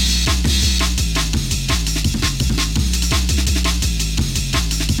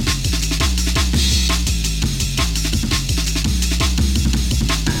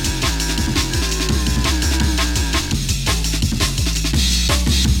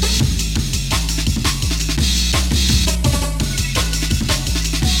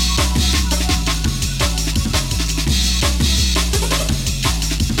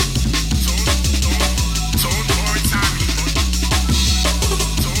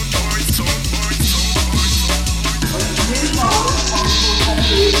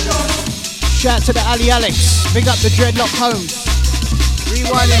 Shout to the Ali Alex. Big up the Dreadlock Homes.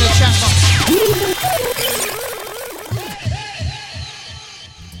 Rewind in the chat box.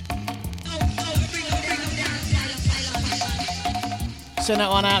 Send that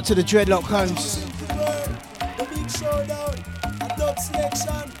one out to the Dreadlock Homes. The big showdown. A dub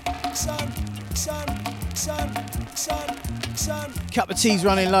selection. Shan. Cup of tea's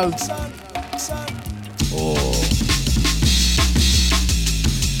running low. Oh.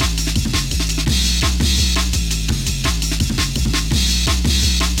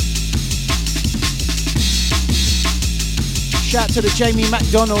 Shout to the Jamie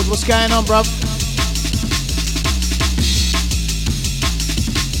McDonald. What's going on, bruv?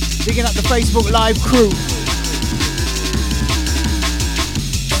 Digging up the Facebook Live crew.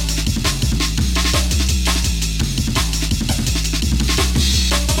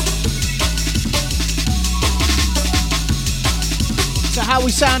 So how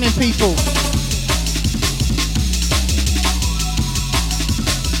we sounding, people?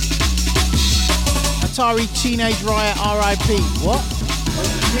 Atari Teenage Riot RIP. What?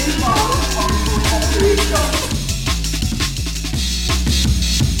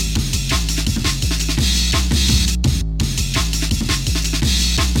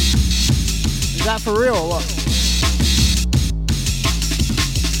 Is that for real or what?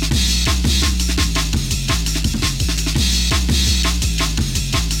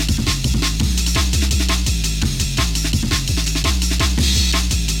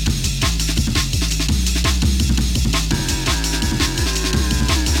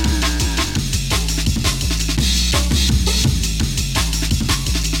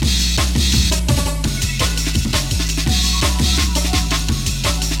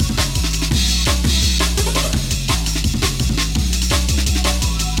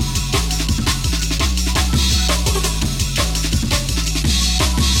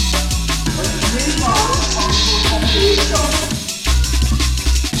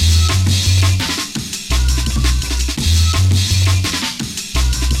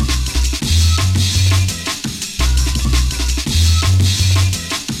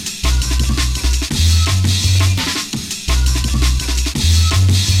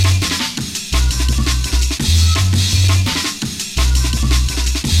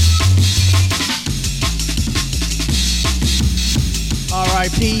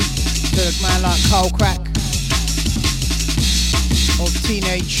 R.I.P. to a man like Carl Crack of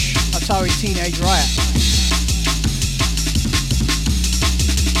Atari Teenage Riot.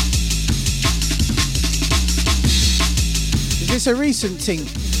 Is this a recent thing?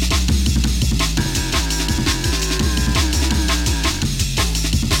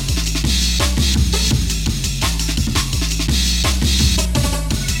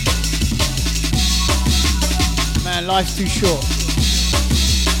 Man, life's too short.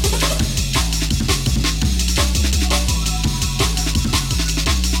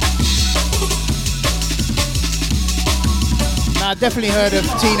 I definitely heard of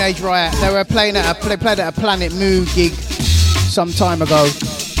Teenage Riot. They were played at a Planet Moo gig some time ago.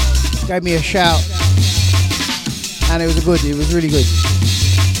 Gave me a shout, and it was really good.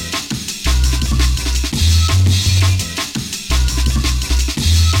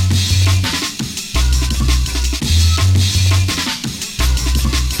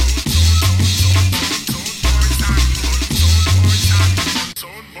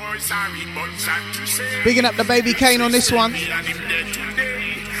 Bigging up the Baby Kane on this one.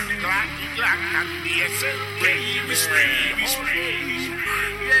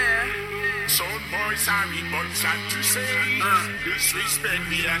 Sorry, but sad to say, disrespect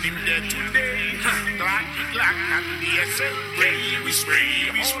me and him dead today. Glad and we spray.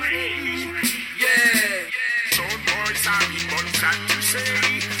 Yeah. Son boy, sorry, but sad to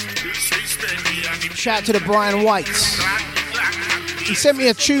say, disrespect me and him. Shout out to the Brian Whites. He sent me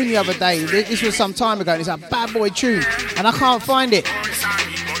a tune the other day. This was some time ago, and it's a bad boy tune, and I can't find it.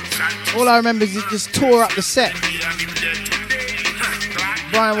 All I remember is it just tore up the set.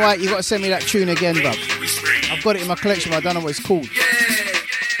 Brian White, you got to send me that tune again, bruv. I've got it in my collection, but I don't know what it's called.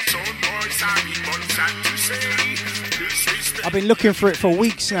 I've been looking for it for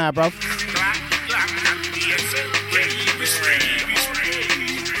weeks now, bruv.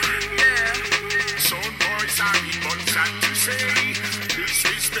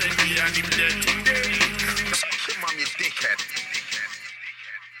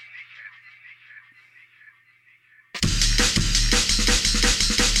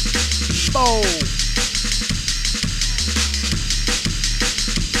 Oh.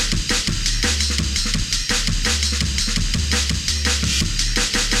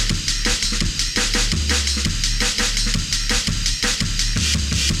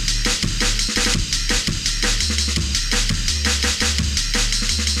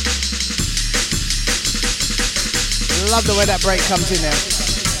 love the way that break comes in there.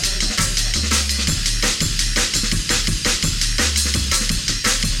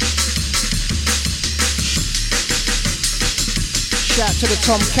 Shout to the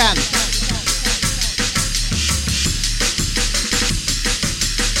Tom Can.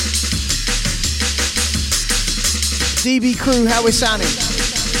 DB crew, how we're sounding.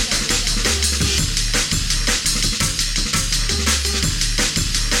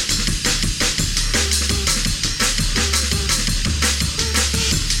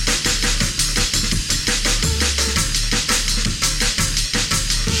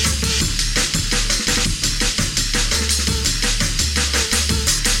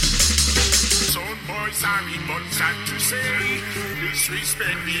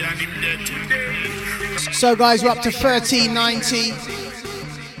 So guys, we're up to 1390.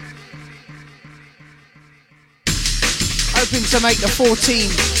 Hoping to make the 14.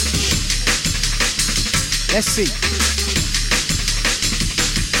 Let's see.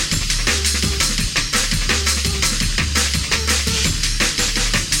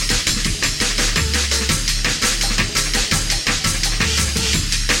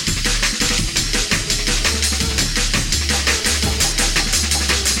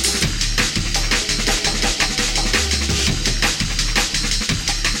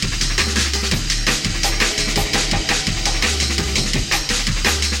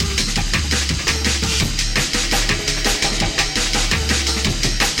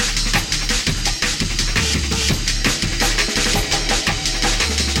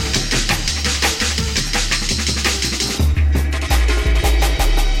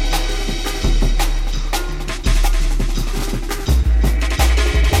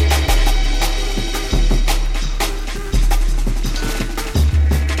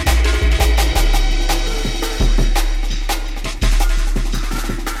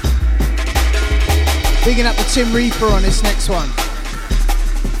 Bigging up the Tim Reaper on this next one.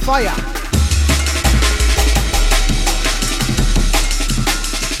 Fire.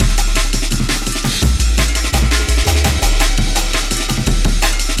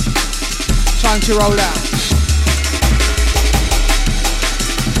 Time to roll out.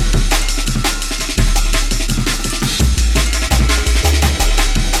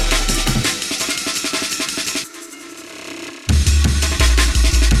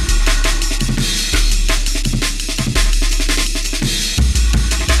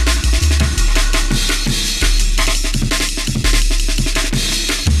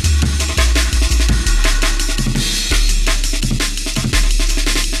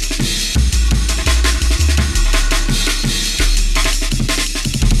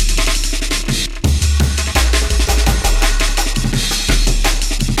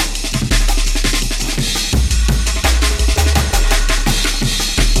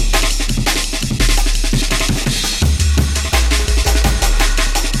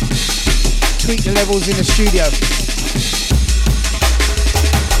 In the studio.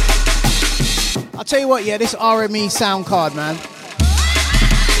 I'll tell you what, yeah, this RME sound card, man,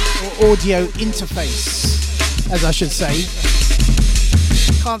 or audio interface, as I should say.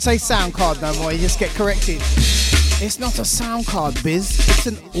 Can't say sound card no more, you just get corrected. It's not a sound card, Biz, it's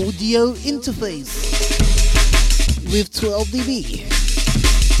an audio interface with 12 dB.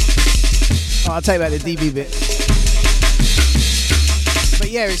 Oh, I'll tell you about the dB bit. But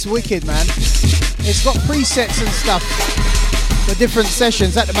yeah, it's wicked, man. It's got presets and stuff for different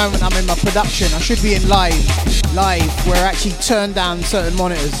sessions. At the moment I'm in my production. I should be in live where I actually turn down certain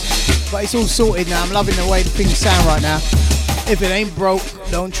monitors. But it's all sorted now. I'm loving the way the things sound right now. If it ain't broke,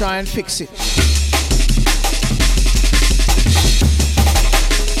 don't try and fix it.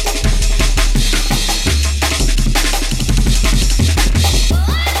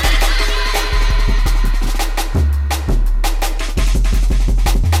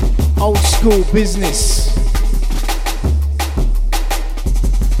 Old school business.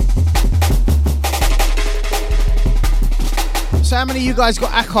 So how many of you guys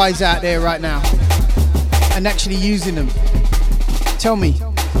got Akai's out there right now and actually using them? Tell me.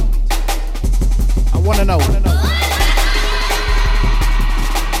 I want to know.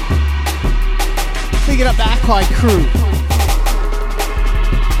 Picking up the Akai crew.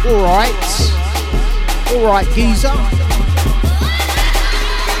 All right, geezer.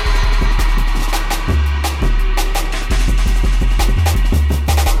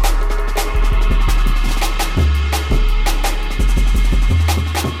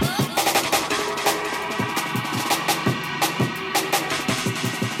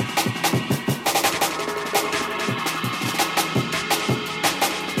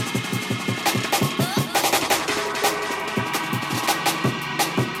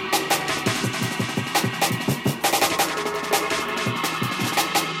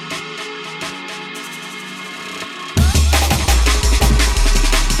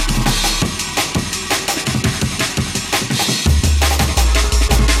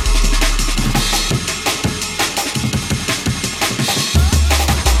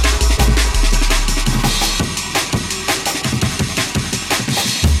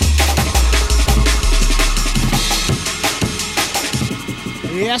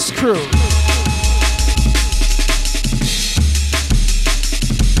 Yes, crew.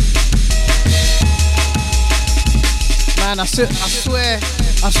 Man, I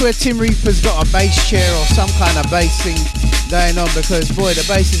swear Tim Reaper's got a bass chair or some kind of bass thing going on, because boy, the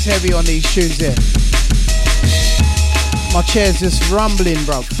bass is heavy on these tunes here. My chair's just rumbling,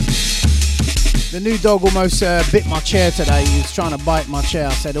 bruv. The new dog almost bit my chair today. He was trying to bite my chair.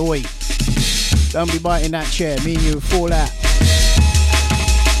 I said, oi, don't be biting that chair. Me and you will fall out.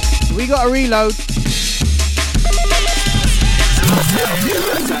 We got to reload.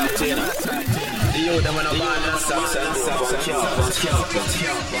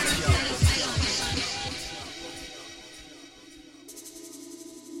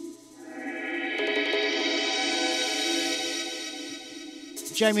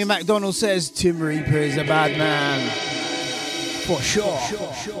 Jamie McDonald says Tim Reaper is a bad man. For sure.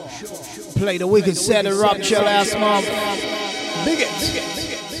 Play the wicked set of Rupture last month. Bigot.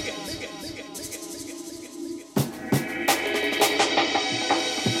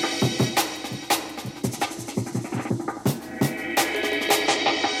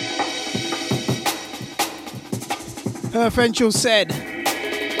 Herfenchel said,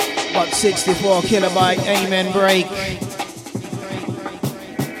 got 64 kilobyte Amen break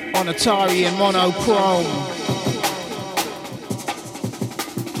on Atari and monochrome.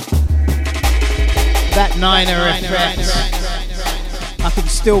 That Niner effect, I can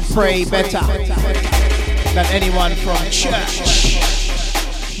still pray better than anyone from church.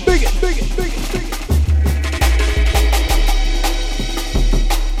 Bigot.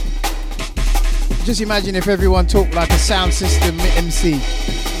 Just imagine if everyone talked like a sound system MC.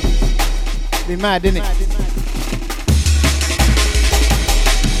 Be mad, innit?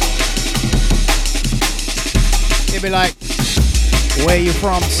 It'd be like, where you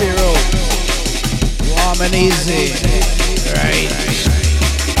from, Cyril? Warm and easy, right?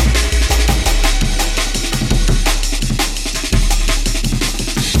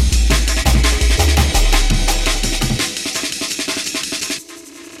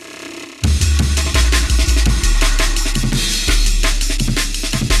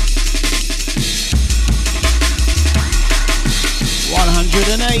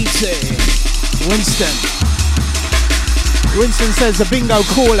 180. Winston says the bingo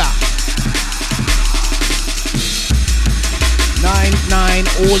caller. 9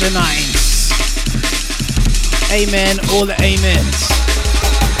 all the nines. Amen, all the amens.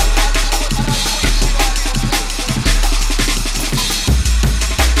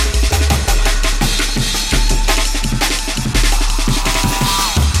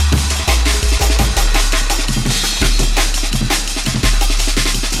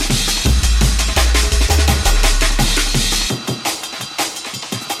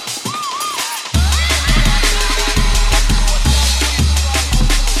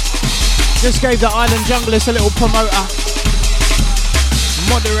 Just gave the Island Junglist a little promoter.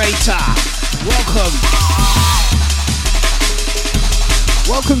 Moderator, welcome.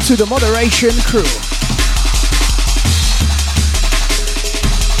 Welcome to the moderation crew.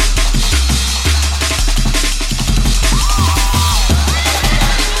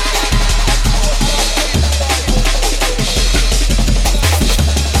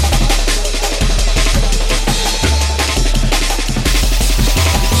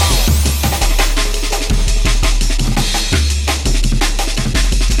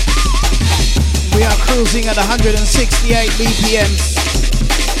 Cruising at 168 BPMs.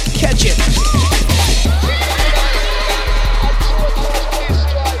 Catch it.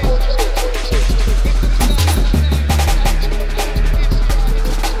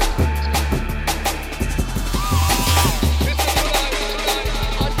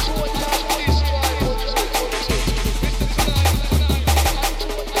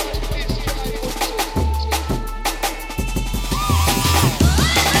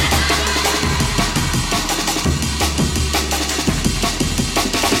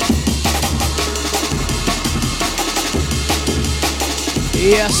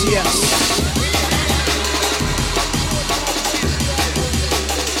 Yes, yes.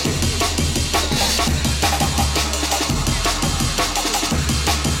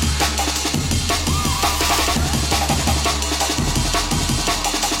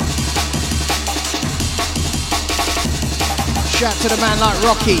 Shout to the man like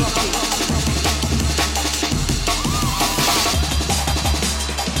Rocky.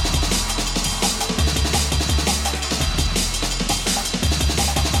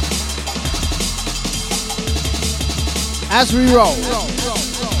 As we roll.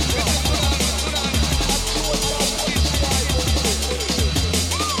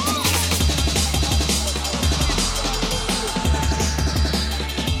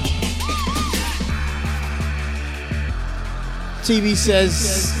 TV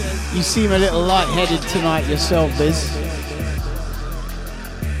says, you seem a little light-headed tonight yourself, Biz.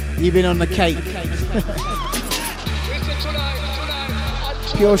 You've been on the cake.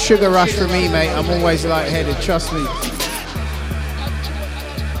 Pure sugar rush for me, mate. I'm always light-headed, trust me.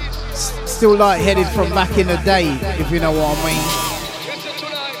 Still light-headed from back in the day, if you know what I mean.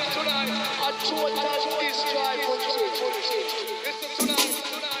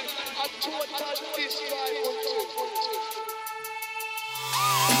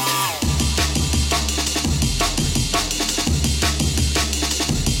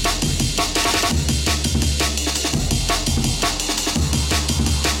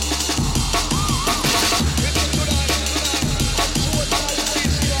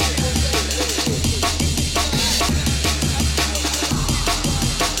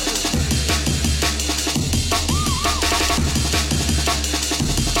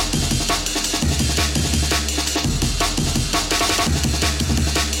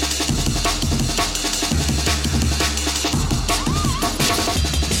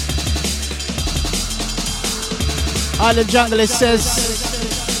 Island Junglist says,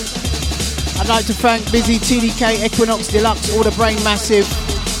 I'd like to thank Busy, TDK, Equinox Deluxe, all the Brain Massive.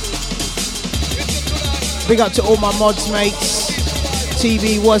 Big up to all my mods, mates.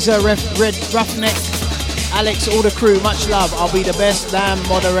 TV, Wazza, Red Roughneck, Alex, all the crew. Much love. I'll be the best damn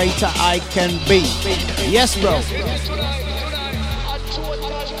moderator I can be. Yes, bro.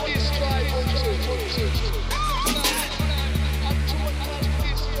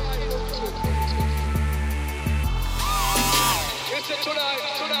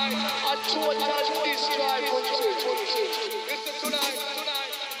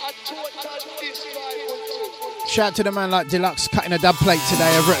 Shout out to the man like Deluxe cutting a dub plate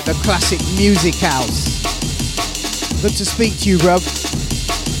today over at the Classic Music House. Good to speak to you, bruv.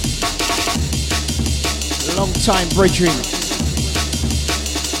 Long time bridging.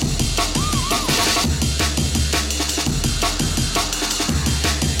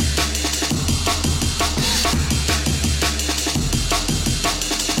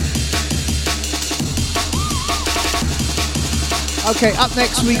 Okay, up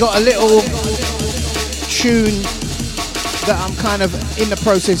next we got a little tune that I'm kind of in the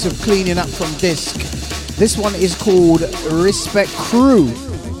process of cleaning up from disc. This one is called Respect Crew.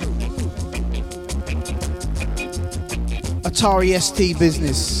 Atari ST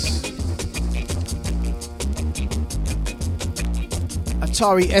business.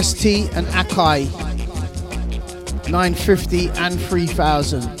 Atari ST and Akai 950 and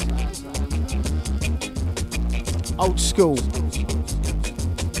 3000. Old school.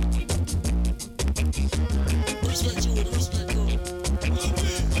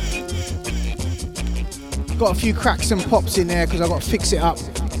 Got a few cracks and pops in there because I got to fix it up.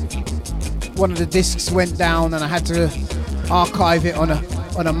 One of the discs went down and I had to archive it on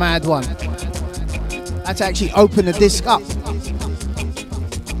a mad one. I had to actually open the disc up.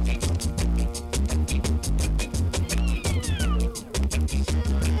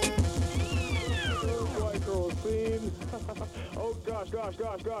 Oh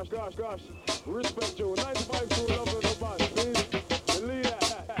gosh. Respect you. 95 to love in the band, please. The leader.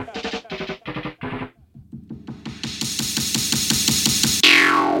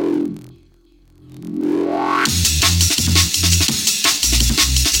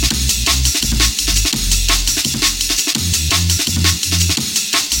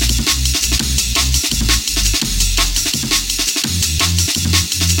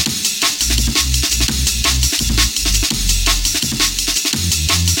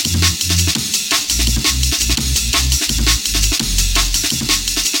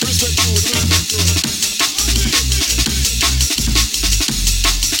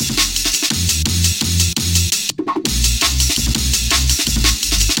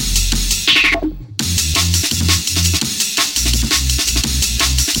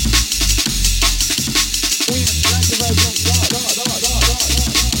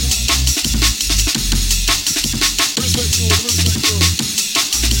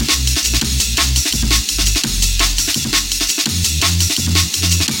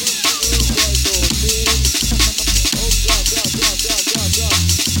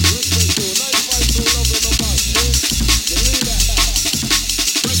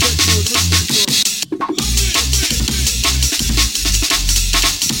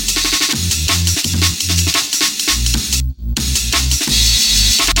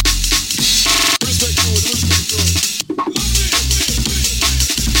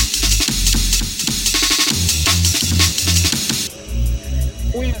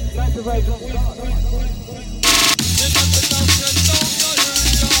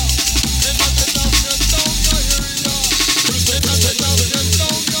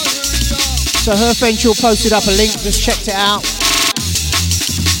 So her Fanshaw posted up a link, just checked it out.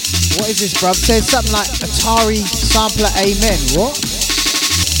 What is this, bruv? Says something like Atari sampler Amen. What?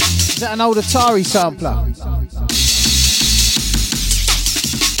 Is that an old Atari sampler?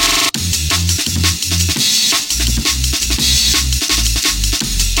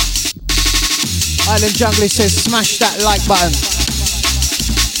 Island Jungler says smash that like button.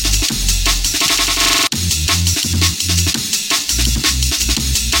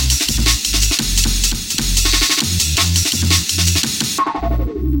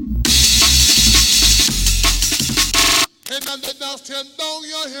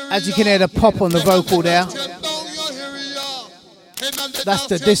 As you can hear the pop on the vocal there. That's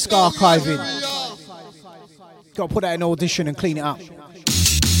the disc archiving. Got to put that in Audition and clean it up.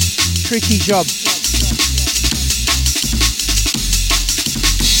 Tricky job.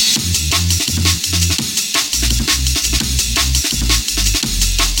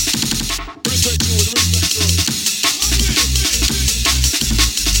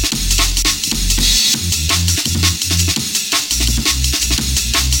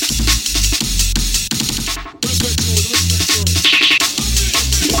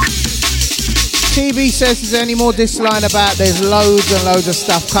 TV says, is there any more this line about? There's loads and loads of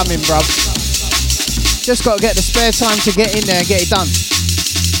stuff coming, bruv. Just got to get the spare time to get in there and get it done.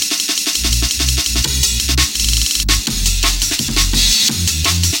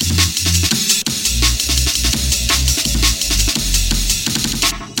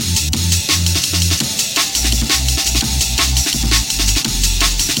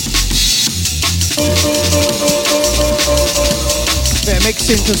 Bit of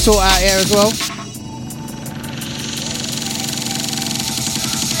mixing to sort out here as well.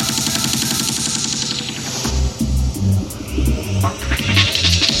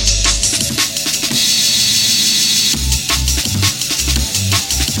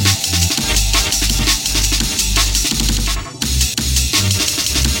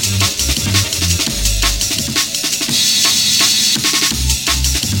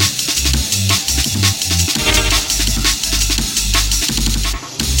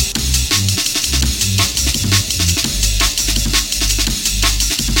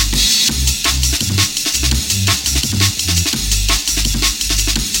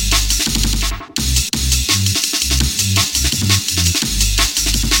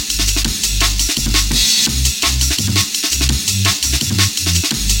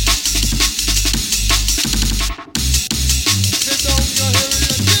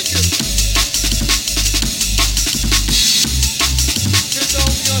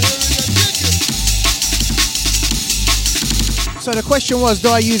 So the question was, do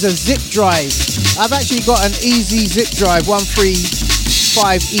I use a zip drive? I've actually got an easy zip drive,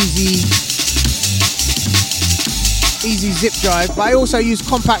 135 easy zip drive, but I also use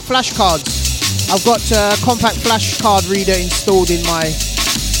compact flash cards. I've got a compact flash card reader installed in my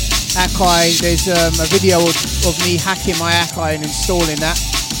Akai. There's a video of me hacking my Akai and installing that.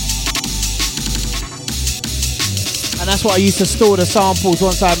 And that's what I use to store the samples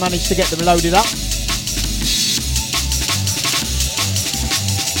once I manage to get them loaded up.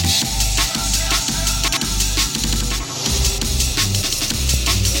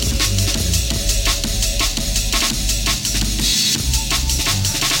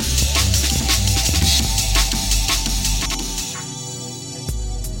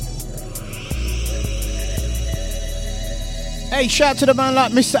 Hey, shout out to the man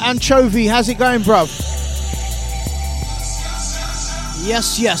like Mr. Anchovy. How's it going, bruv?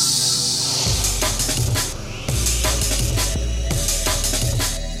 Yes, yes.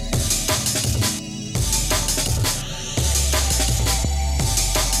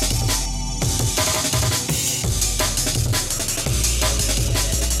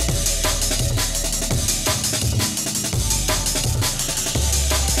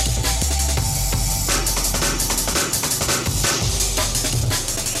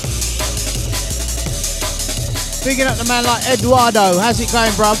 Bigging up the man like Eduardo. How's it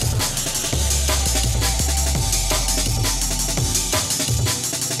going, bruv?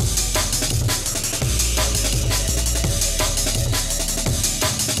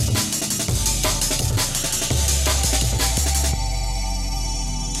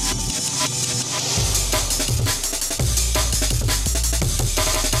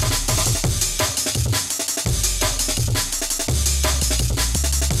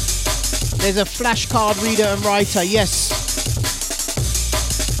 There's a flash card reader and writer, yes.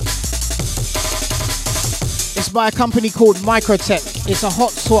 It's by a company called Microtech. It's a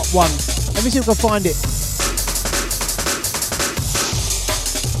hot swap one. Let me see if I can find it.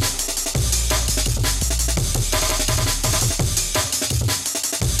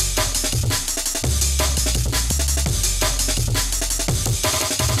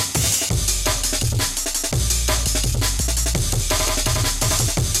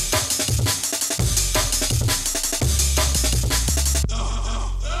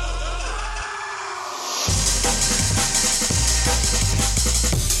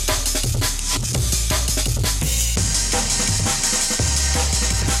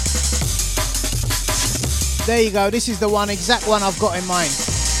 There you go. This is the one, exact one I've got in mind.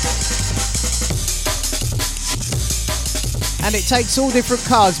 And it takes all different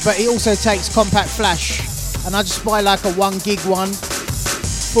cards, but it also takes compact flash. And I just buy like a 1 gig one,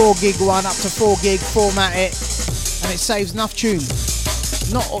 4 gig one, up to 4 gig, format it, and it saves enough tune.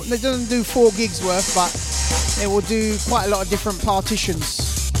 It doesn't do 4 gigs worth, but it will do quite a lot of different partitions.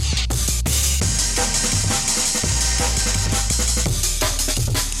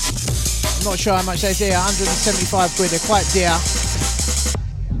 I'm not sure how much they say, 175 quid, they're quite dear.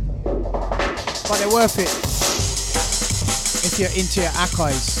 But they're worth it if you're into your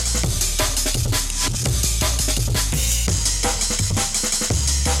archives.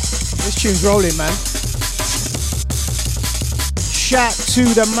 This tune's rolling, man. Shout to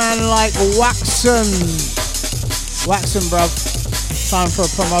the man like Waxon. Waxon, bruv. Time for a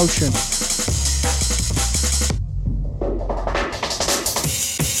promotion.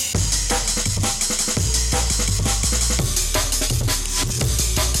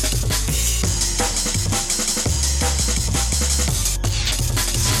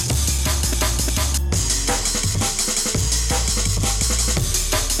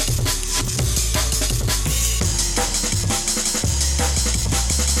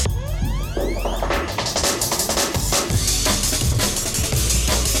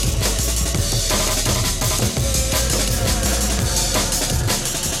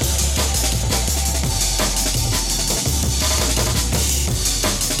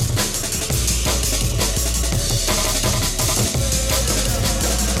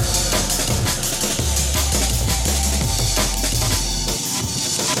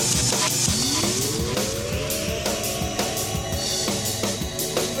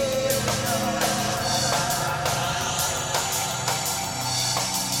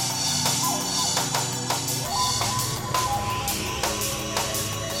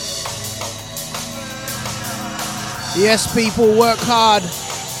 Yes, people, work hard.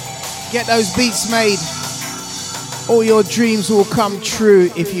 Get those beats made. All your dreams will come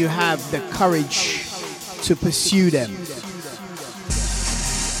true if you have the courage to pursue them.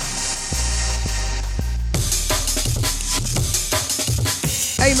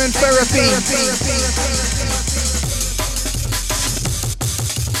 Amen Therapy.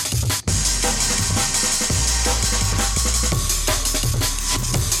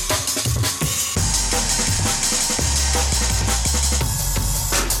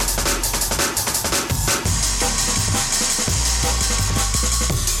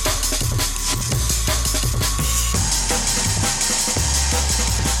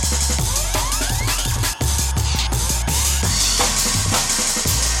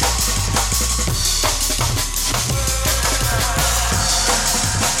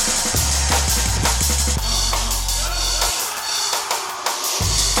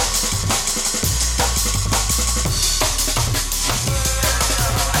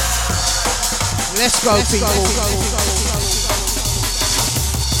 Let's go, people.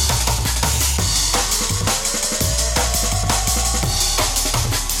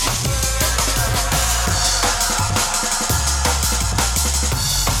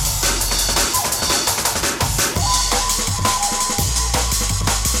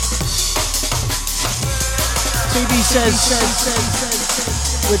 TB says,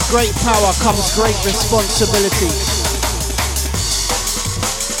 with great power comes great responsibility.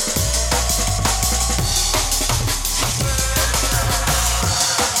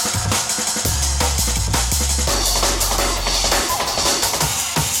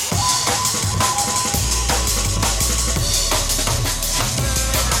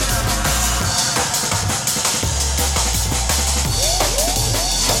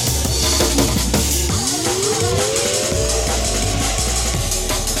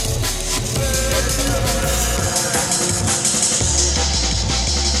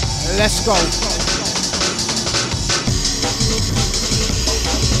 Let's go.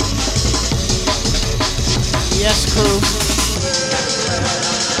 Yes, crew.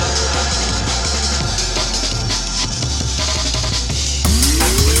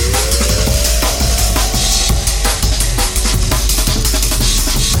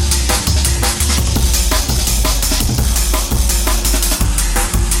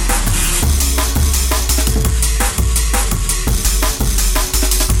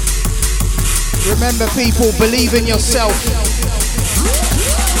 Remember, people, believe in yourself.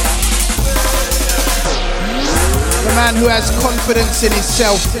 The man who has confidence in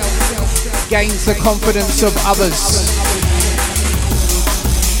himself gains the confidence of others.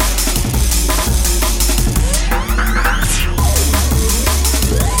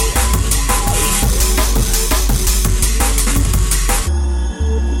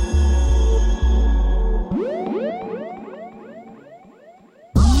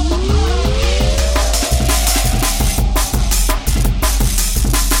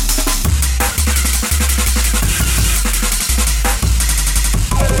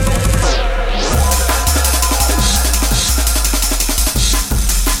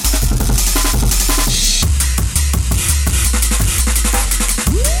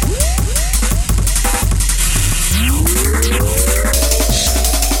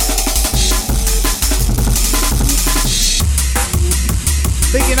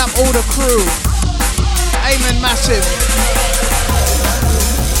 up all the crew. Amen Massive.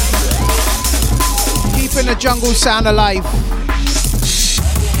 Keeping the jungle sound alive.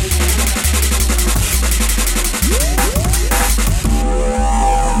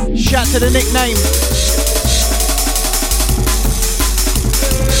 Shout to the nickname.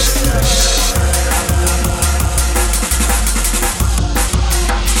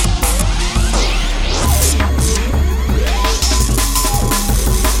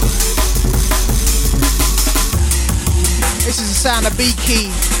 This is the sound of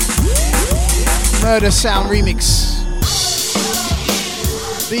B-Key. Murder Sound Remix.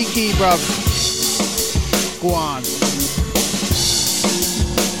 B-Key, bruv. Go on.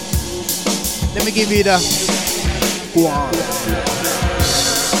 Let me give you the go on.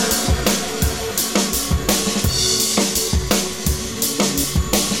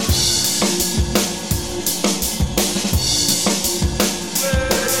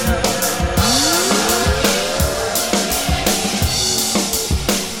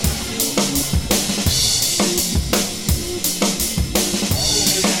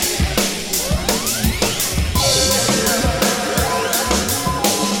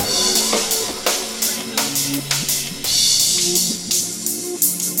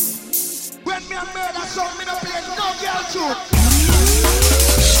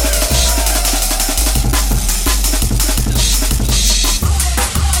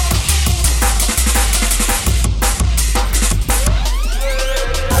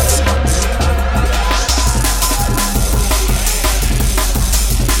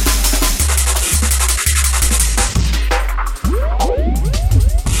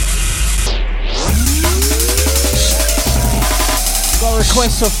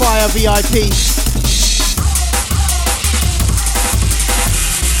 Request for Fire VIP.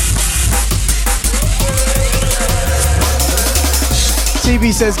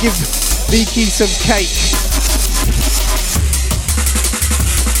 TB says give Beaky some cake.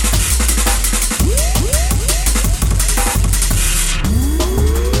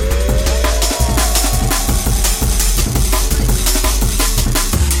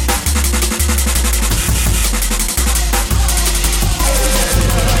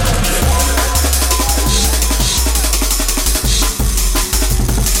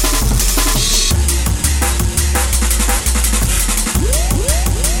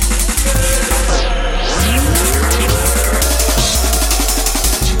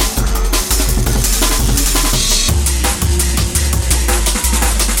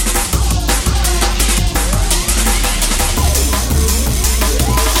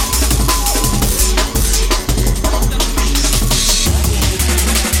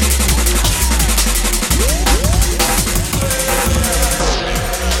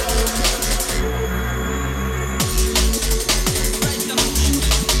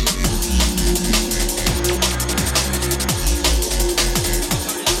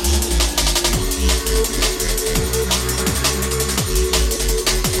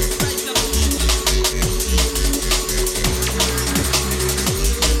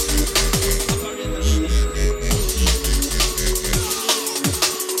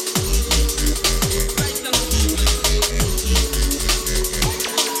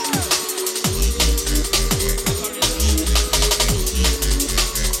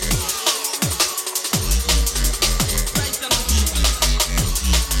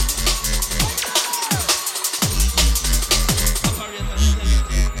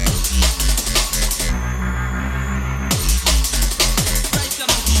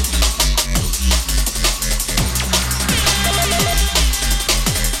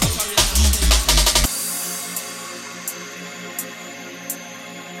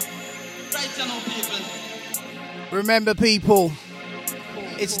 Remember, people,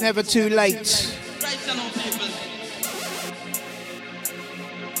 it's never too late.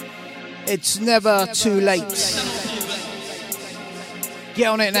 It's never too late. Get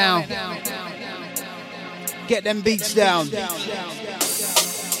on it now. Get them beats down.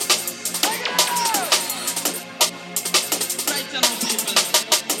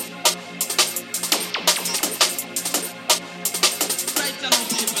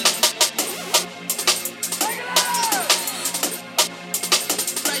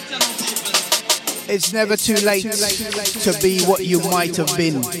 It's never too late to be what you might have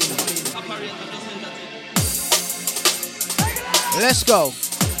been. Let's go.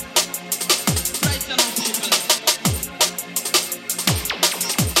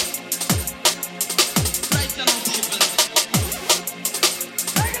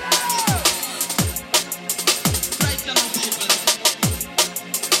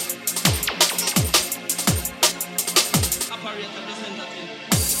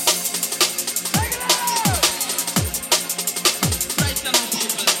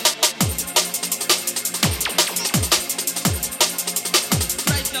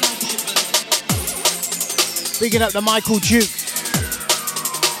 Bigging up the Michael Duke.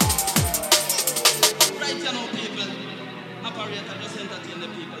 Right, you know, people. Operator just entertain the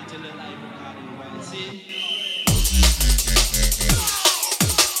people till the live recording well. See?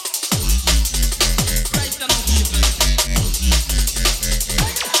 Right, you know, people.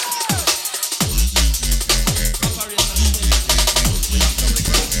 Operator just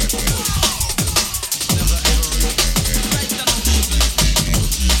never ever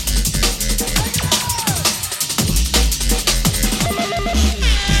right, you know,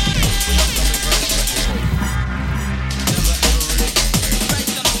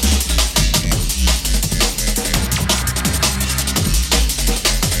 people.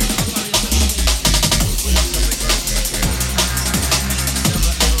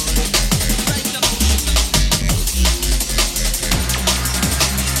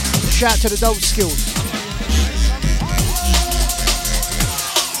 Shout out to the dope skills.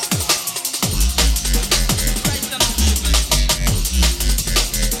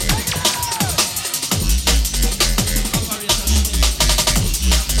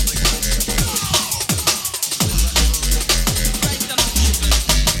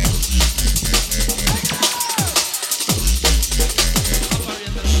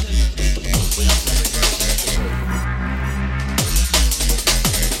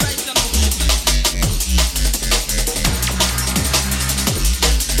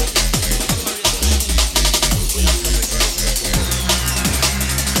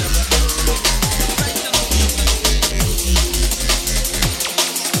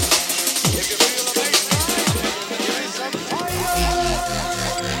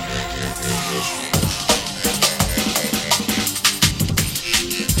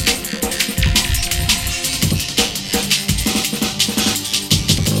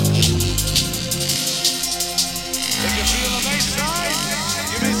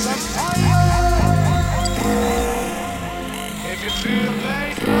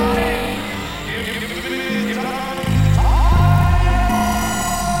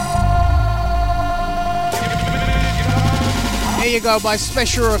 Here you go, by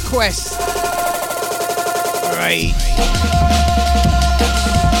special request. Right.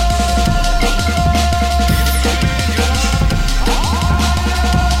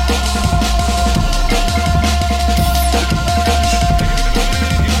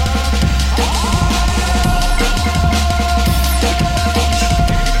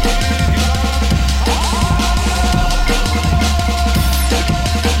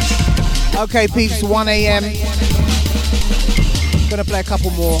 Okay, peeps, 1 a.m. Gonna play a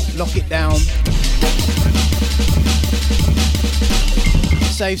couple more, lock it down.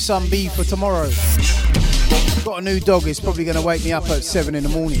 Save some beef for tomorrow. Got a new dog, it's probably gonna wake me up at 7 in the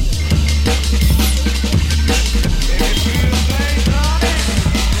morning.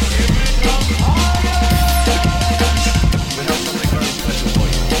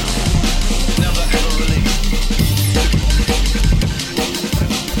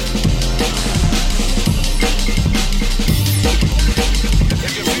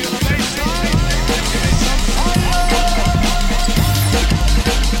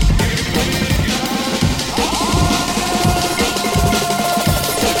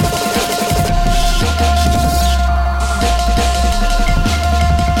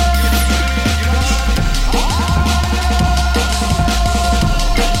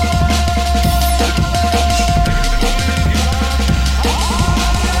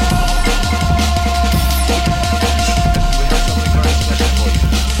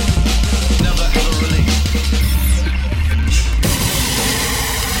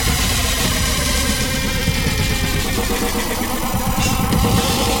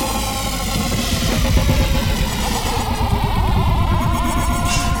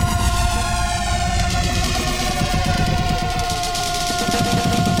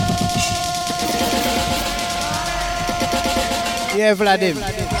 Yeah, Vladim.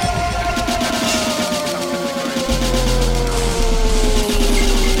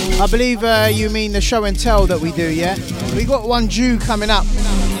 I believe you mean the show and tell that we do, yeah? We got one Jew coming up.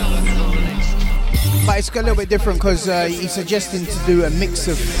 But it's a little bit different because he's suggesting to do a mix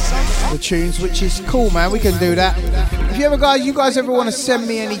of the tunes, which is cool, man. We can do that. If you guys ever want to send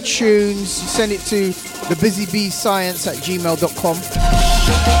me any tunes, send it to thebusybeescience@gmail.com.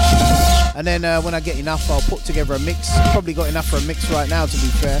 And then when I get enough, I'll put together a mix. Probably got enough for a mix right now, to be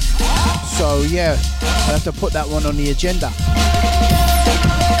fair. So yeah, I'll have to put that one on the agenda.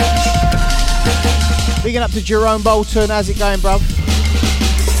 Bigging up to Jerome Bolton. How's it going, bruv?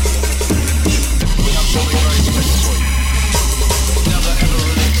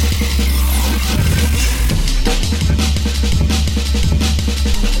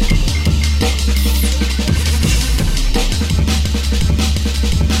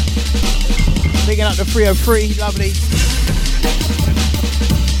 Bigging up the 303, lovely.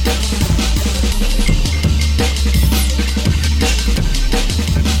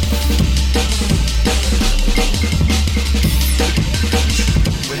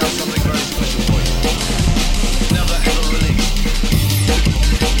 We have something very special for you. Never ever released.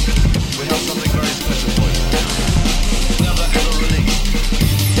 We have something very special for you. Never ever released.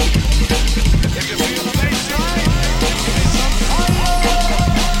 If you feel the bassline, give me some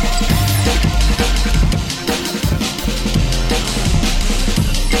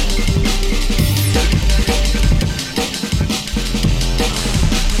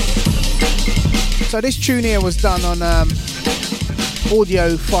So this tune here was done on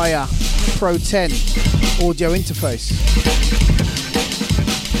Audio Fire Pro 10 audio interface.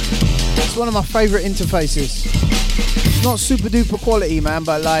 It's one of my favorite interfaces. It's not super duper quality, man,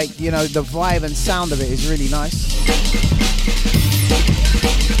 but like, you know, the vibe and sound of it is really nice.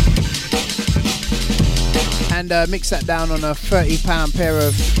 And mix that down on a £30 pair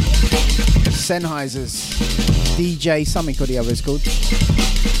of Sennheisers. DJ something or the other is called.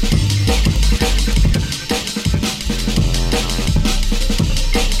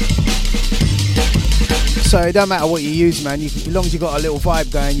 So it don't matter what you use, man. As long as you got a little vibe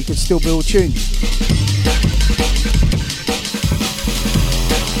going, you can still build tunes.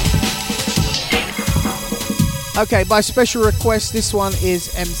 Okay, by special request, this one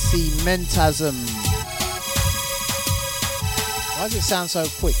is MC Mentasm. Why does it sound so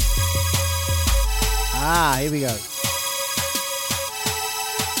quick? Ah, here we go.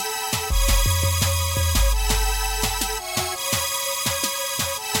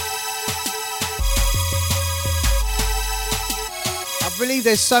 I believe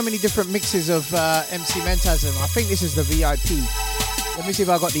there's so many different mixes of MC Mentasm. I think this is the VIP. Let me see if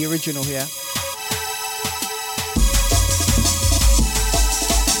I got the original here.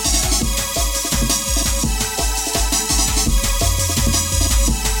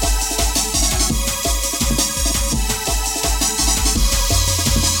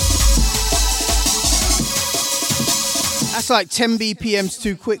 That's like 10 BPMs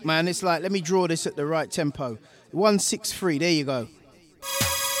too quick, man. It's like, let me draw this at the right tempo. 163, there you go.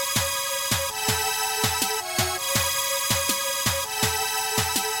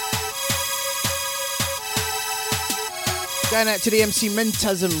 Going out to the MC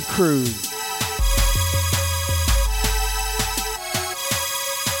Mentasm crew.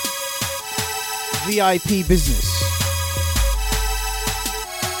 VIP business.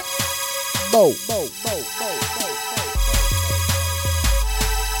 Bo, bo, bo, bo, bo,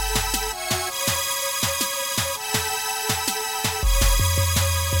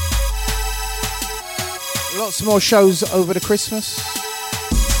 bo. Lots more shows over the Christmas.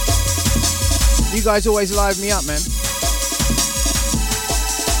 You guys always live me up, man.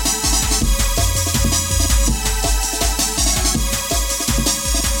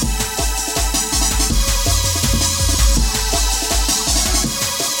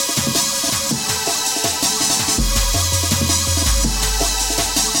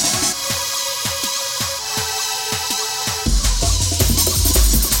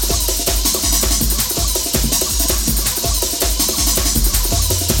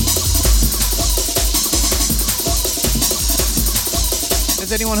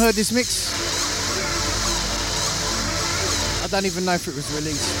 Has anyone heard this mix? I don't even know if it was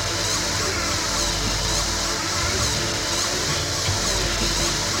released.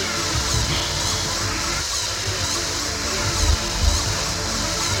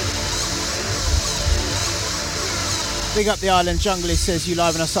 Big up the Island Junglist, says you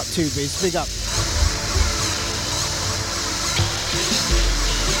liven us up too, Biz. Big up.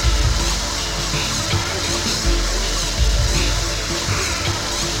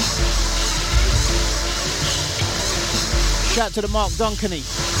 Shout to the Mark Duncany.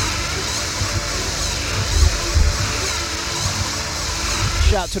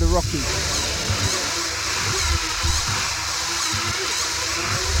 Shout to the Rocky.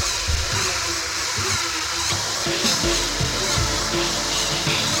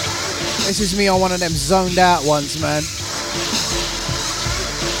 This is me on one of them zoned out ones, man.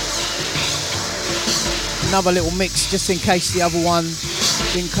 Another little mix just in case the other one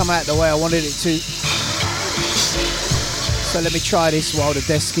didn't come out the way I wanted it to. So let me try this while the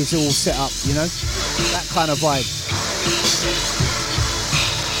desk is all set up, you know? That kind of vibe.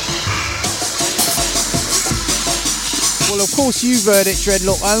 Well, of course you've heard it,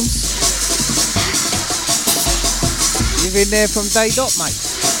 Dreadlock Holmes. You've been there from day dot, mate.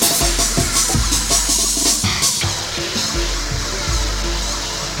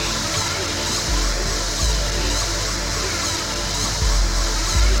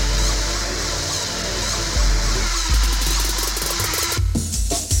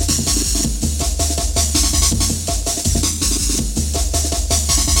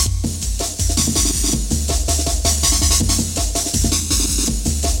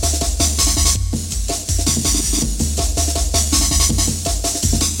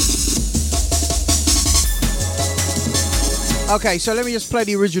 Okay, so let me just play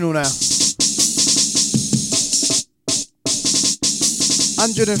the original now.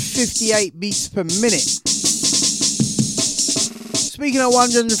 158 beats per minute. Speaking of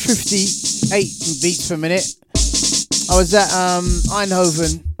 158 beats per minute, I was at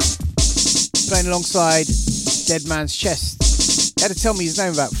Eindhoven playing alongside Dead Man's Chest. He had to tell me his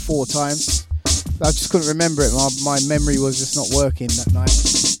name about 4 times. I just couldn't remember it. My memory was just not working that night.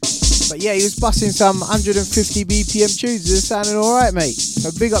 But yeah, he was busting some 150 BPM tunes. It sounded alright, mate. So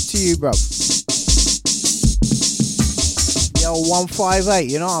big up to you, bro. The old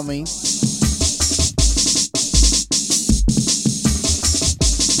 158, you know what I mean?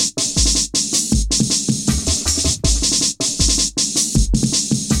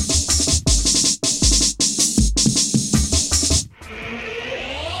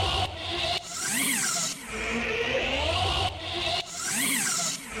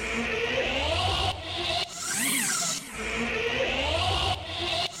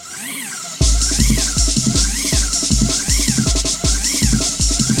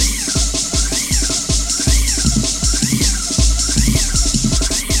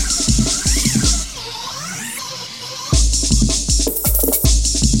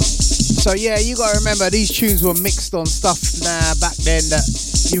 So yeah, you gotta remember these tunes were mixed on stuff now back then that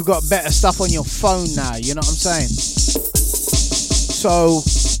you've got better stuff on your phone now, you know what I'm saying? So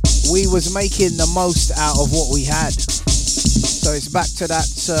we was making the most out of what we had. So it's back to that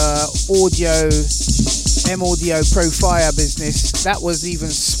M-Audio Pro Fire business. That was even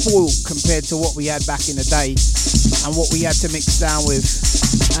spoiled compared to what we had back in the day and what we had to mix down with.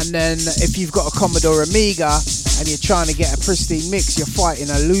 And then if you've got a Commodore Amiga and you're trying to get a pristine mix, you're fighting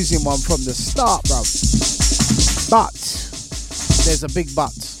a losing one from the start, bro. But there's a big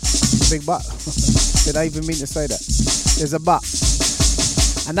but. Big but. Did I even mean to say that? There's a but.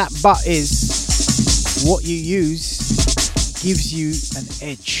 And that but is what you use gives you an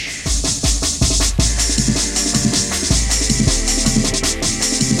edge.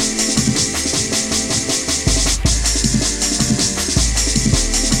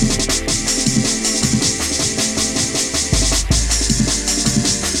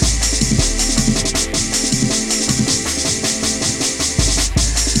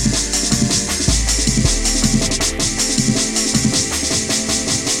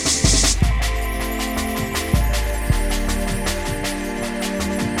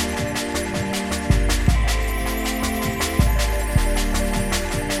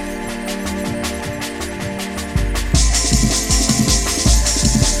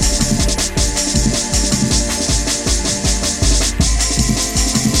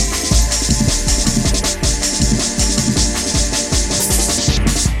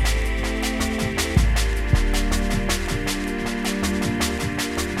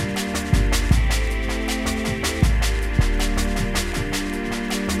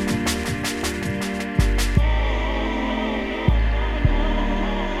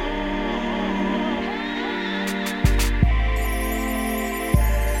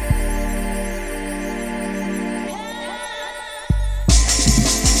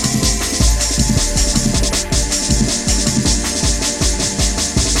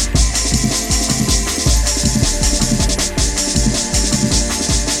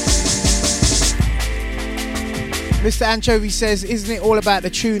 Mr. Anchovy says, isn't it all about the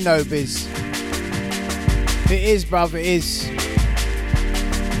tune though, Biz? It is, bruv, it is.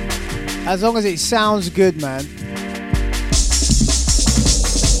 As long as it sounds good, man.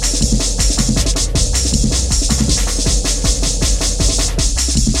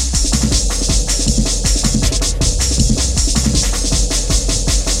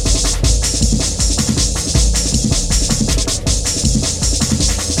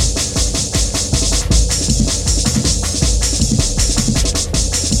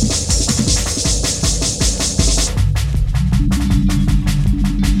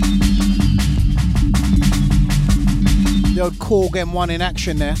 The old Korg M1 in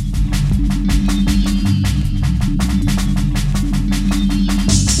action there.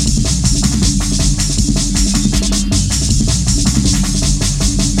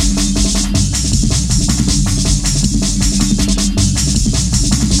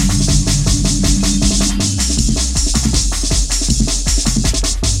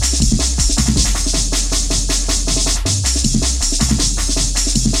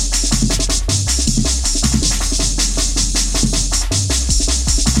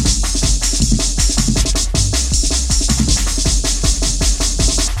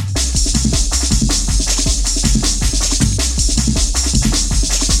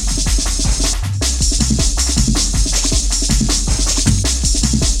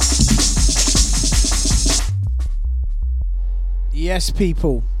 Yes,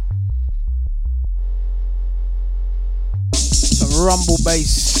 people. Some rumble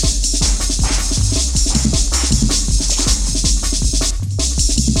bass.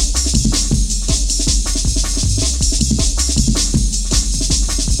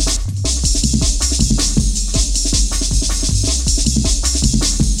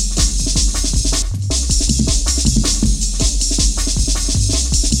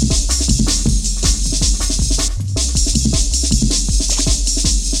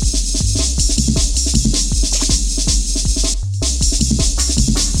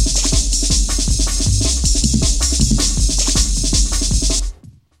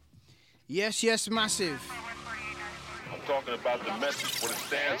 Yes, massive. I'm talking about the message, what it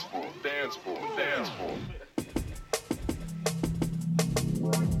stands for, stands for, stands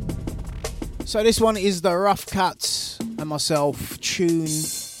for. So this one is the Rough Cuts and myself tune.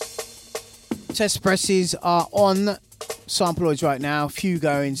 Test presses are on Samploids right now, few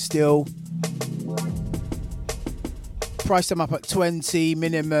going still. Price them up at 20,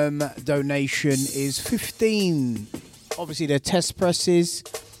 minimum donation is 15. Obviously they're test presses,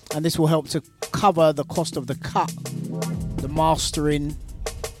 and this will help to cover the cost of the cut, the mastering,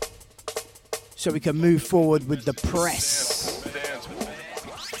 so we can move forward with the press.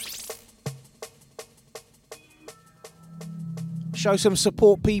 Show some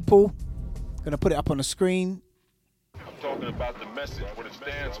support, people. Gonna put it up on the screen. I'm talking about the message, what it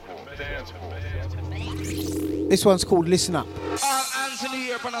stands for, stands for. This one's called Listen Up. Anthony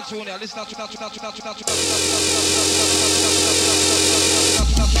here, Panatunia. Listen up.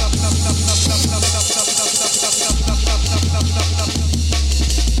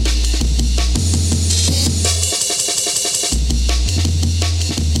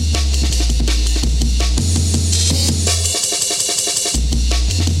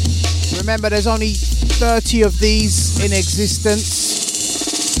 Remember, there's only 30 of these in existence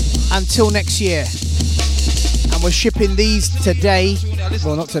until next year. And we're shipping these today.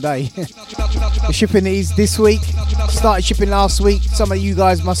 Well, not today. We're shipping these this week. Started shipping last week. Some of you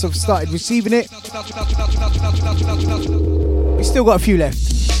guys must have started receiving it. We still got a few left.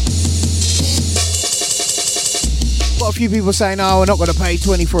 Got a few people saying, oh, we're not going to pay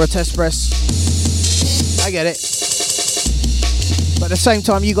 20 for a test press. I get it. But at the same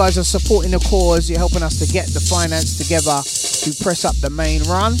time, you guys are supporting the cause. You're helping us to get the finance together to press up the main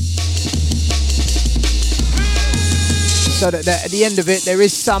run. So that at the end of it, there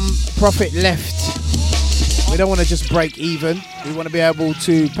is some profit left. We don't want to just break even. We want to be able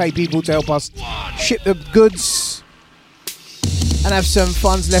to pay people to help us ship the goods and have some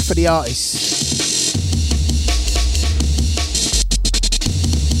funds left for the artists.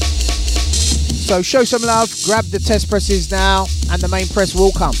 So show some love, grab the test presses now, and the main press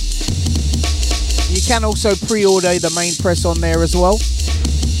will come. You can also pre-order the main press on there as well.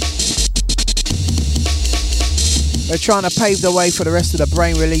 We're trying to pave the way for the rest of the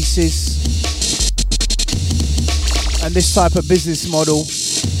brain releases and this type of business model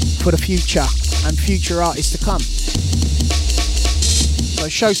for the future and future artists to come. So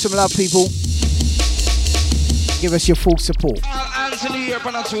show some love, people. Give us your full support. Anthony here,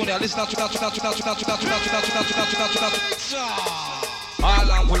 Panatunia. Listen up.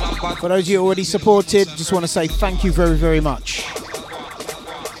 For those of you already supported, just want to say thank you very, very much.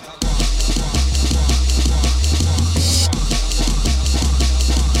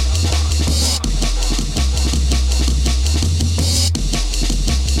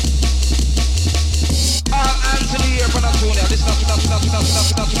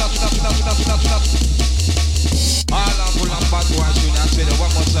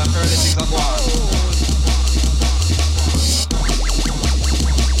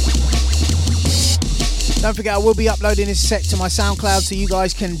 Don't forget, I will be uploading this set to my SoundCloud so you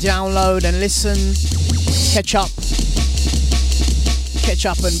guys can download and listen. Ketchup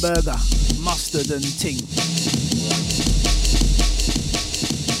and burger, mustard and ting.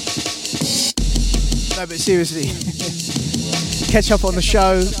 No, but seriously, Ketchup on the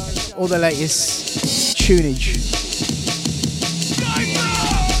show, all the latest tunage.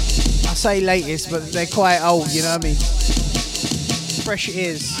 I say latest, but they're quite old, you know what I mean? Fresh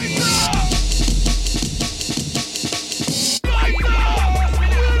ears.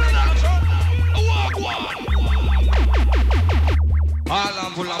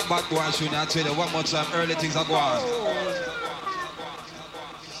 Full of bad boys, you know, I tell you one more time, early things are going.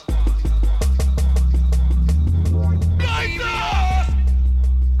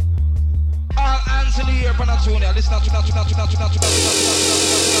 Anthony here, Panatunia, listen up.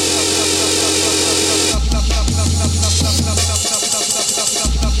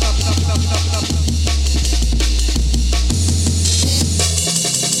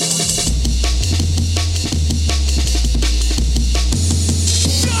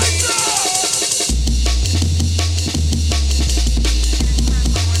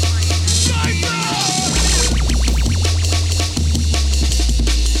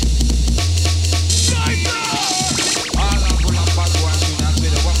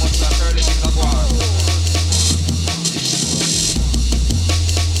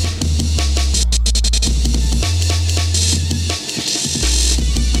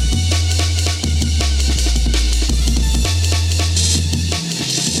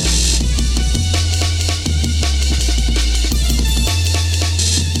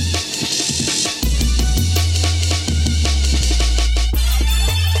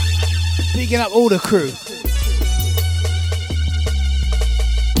 up all the crew.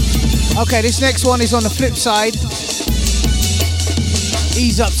 Okay, this next one is on the flip side.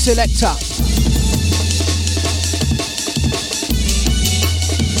 Ease Up Selector.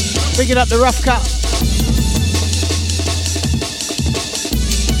 Picking up the rough cut.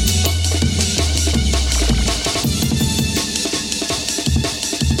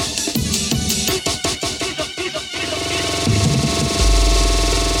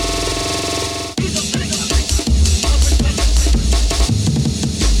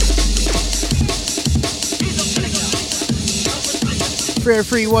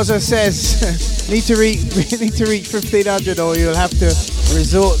 Free Wazza says need to reach 1500 or you'll have to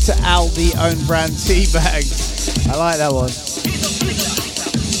resort to Aldi own brand tea bags. I like that one.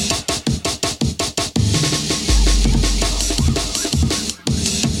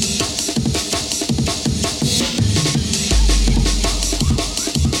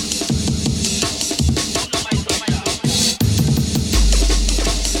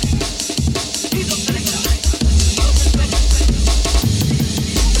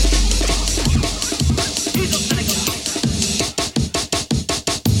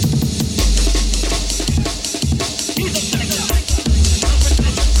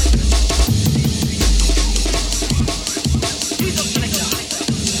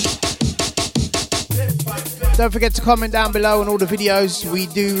 Don't forget to comment down below on all the videos.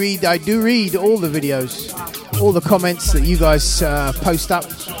 I do read all the videos, all the comments that you guys post up.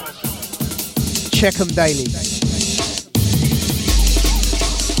 Check them daily.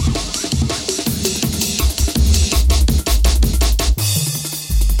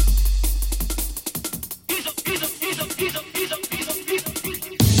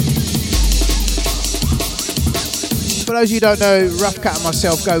 For those of you who don't know, Rough Cut and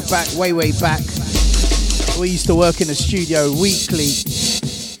myself go back, way back. We used to work in the studio weekly.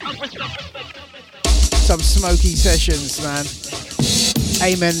 Some smoky sessions, man.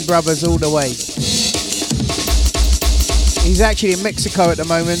 Amen, brothers, all the way. He's actually in Mexico at the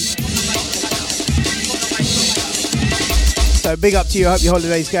moment. So big up to you. I hope your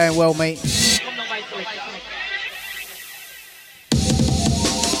holiday's going well, mate.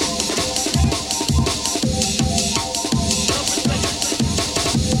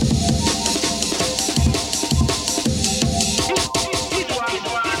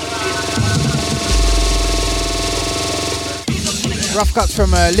 Rough Cut's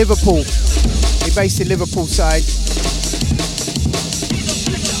from Liverpool. We're based in Liverpool side.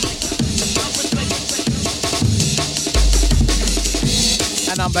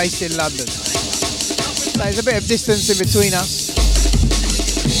 And I'm based in London. So there's a bit of distance in between us.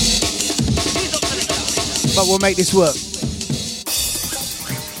 But we'll make this work.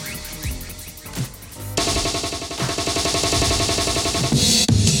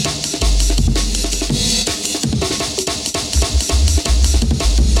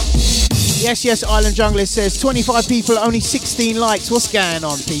 Yes, Island Jungler says 25 people, only 16 likes. What's going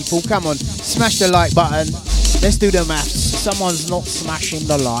on, people? Come on, smash the like button. Let's do the maths. Someone's not smashing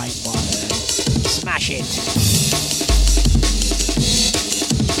the like button. Smash it.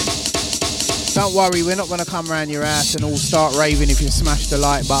 Don't worry, we're not going to come around your ass and all start raving if you smash the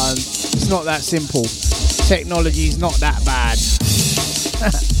like button. It's not that simple. Technology's not that bad.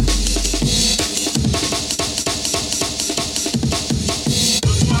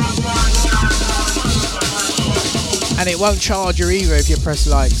 And it won't charge you either if you press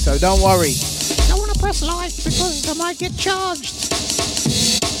like, so don't worry. I don't want to press like because I might get charged.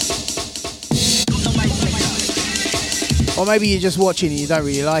 Or maybe you're just watching and you don't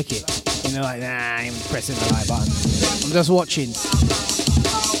really like it. And you're like, nah, I ain't pressing the like button. I'm just watching.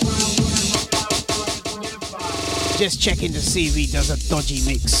 Just checking to see if he does a dodgy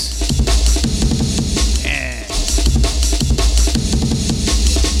mix.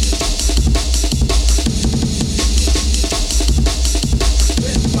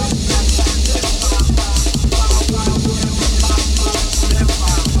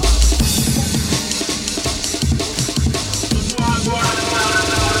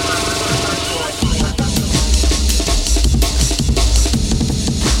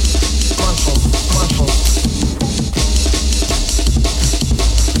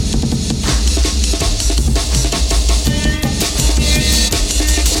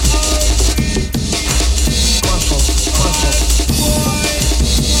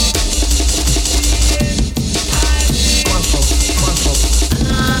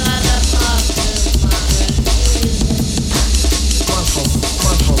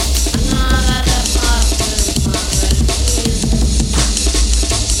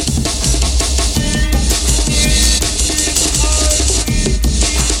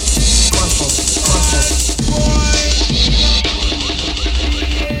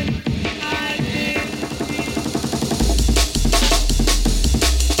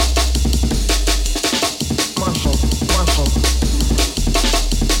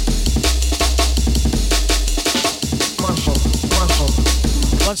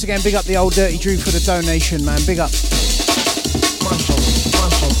 Once again, big up the old Dirty Drew for the donation, man. Big up.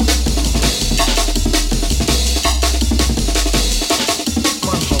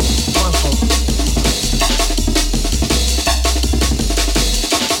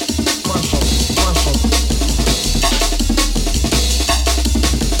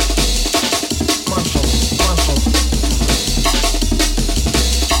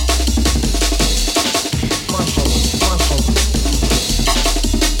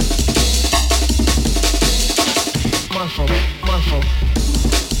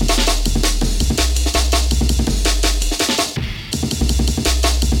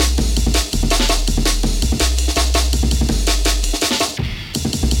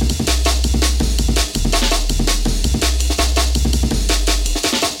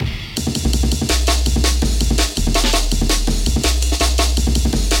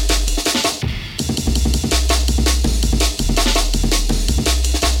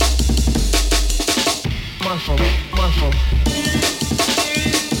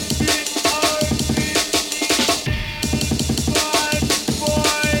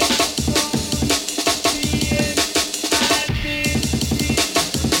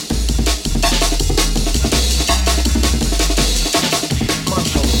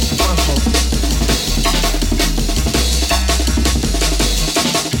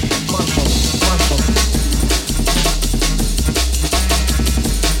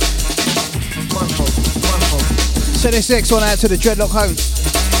 This next one out to the Dreadlock host.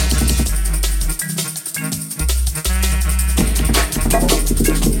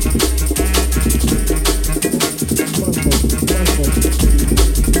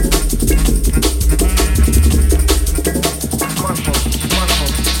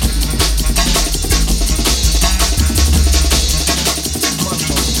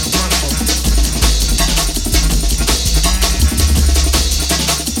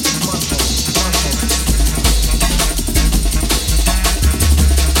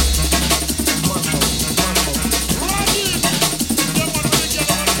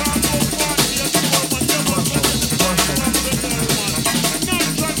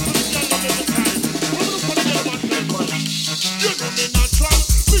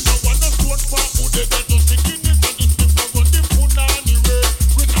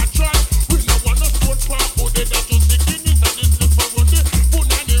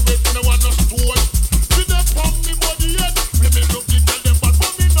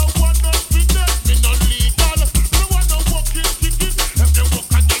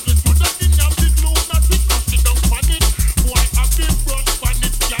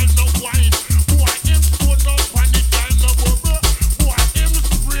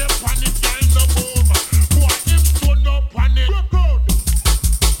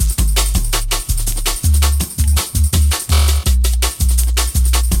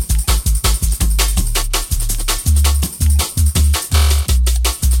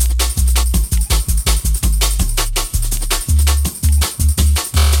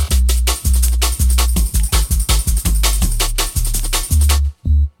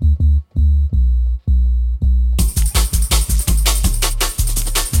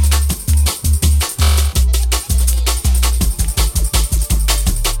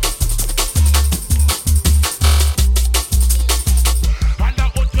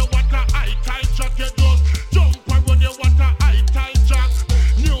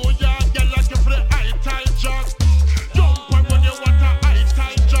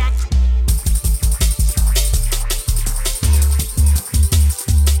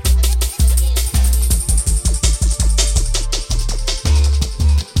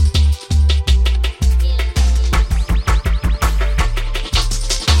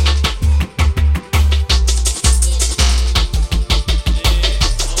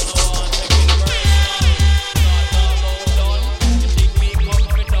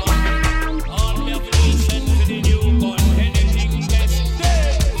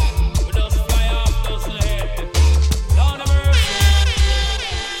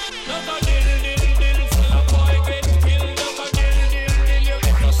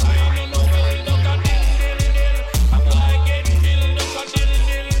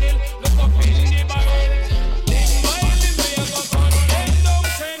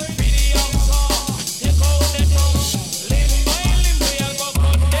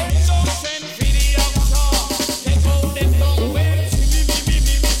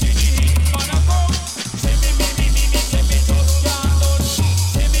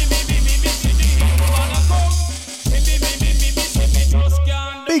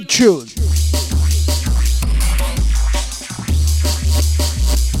 tune.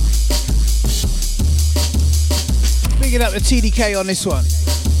 Picking up the TDK on this one.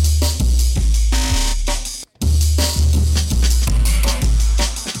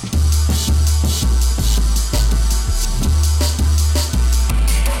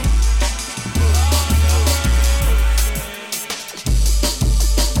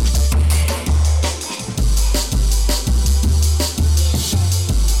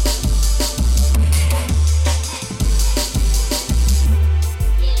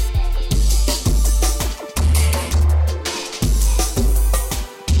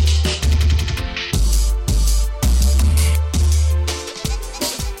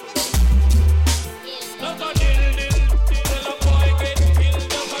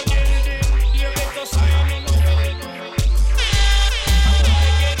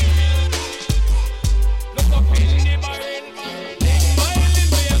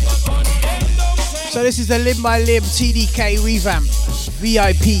 So this is the Limb by Limb TDK revamp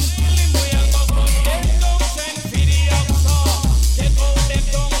VIP.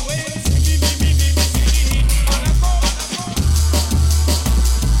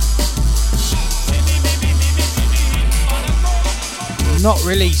 Not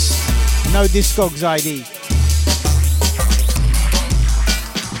released. No Discogs ID.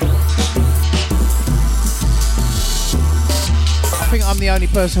 I think I'm the only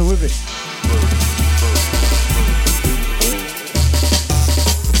person with it.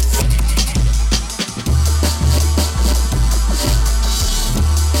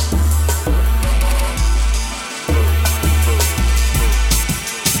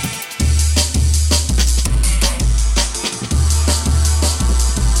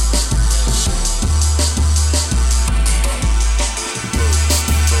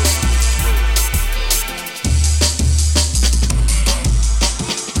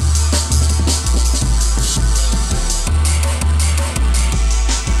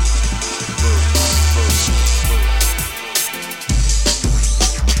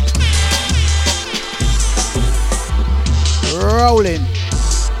 Rolling.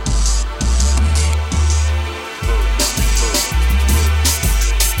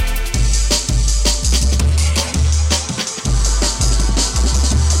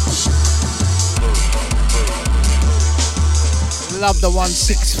 Love the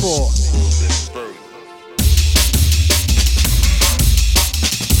 164.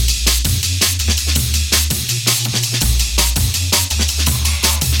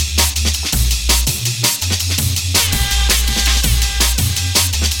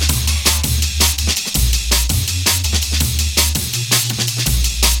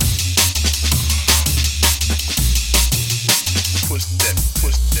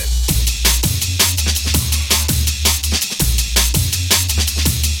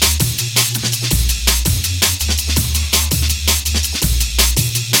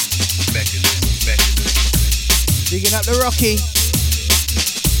 Digging up the Rocky.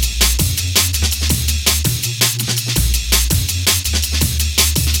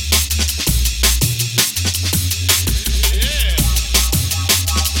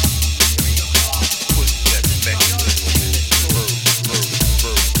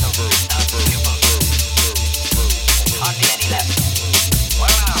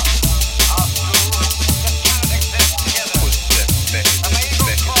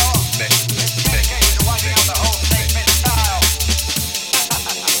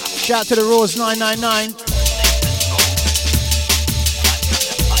 Shout out to the Raws 999.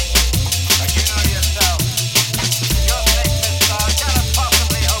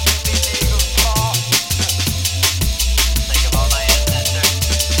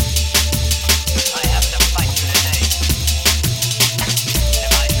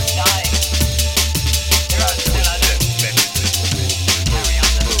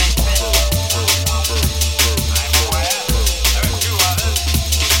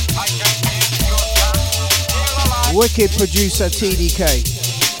 Wicked producer TDK.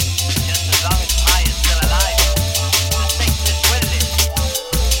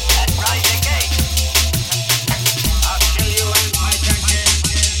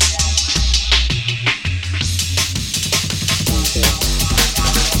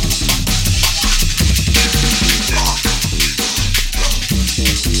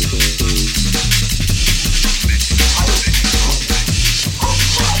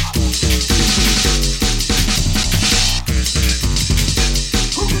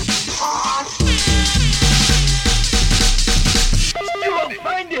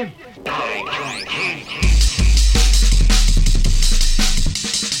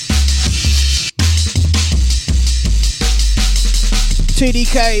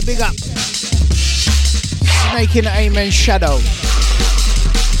 TDK, big up. Snake in Amen Shadow.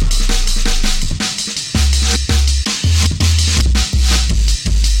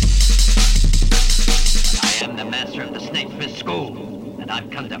 I am the master of the Snakesmith School, and I've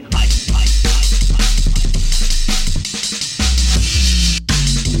come to fight.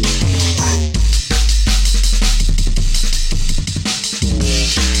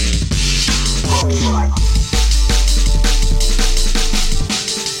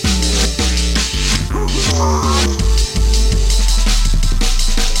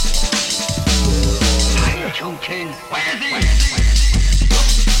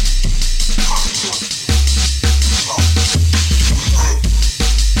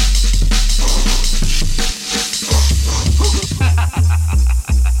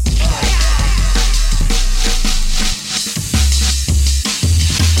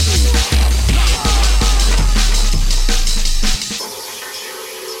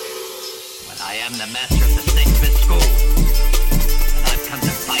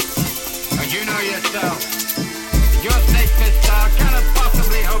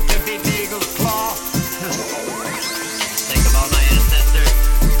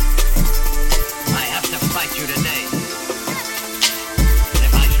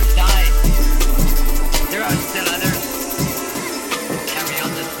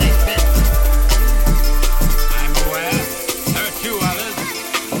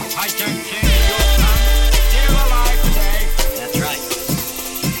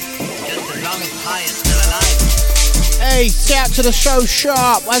 Shout out to the show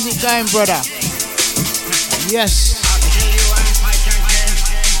Sharp. How's it going, brother? Yes.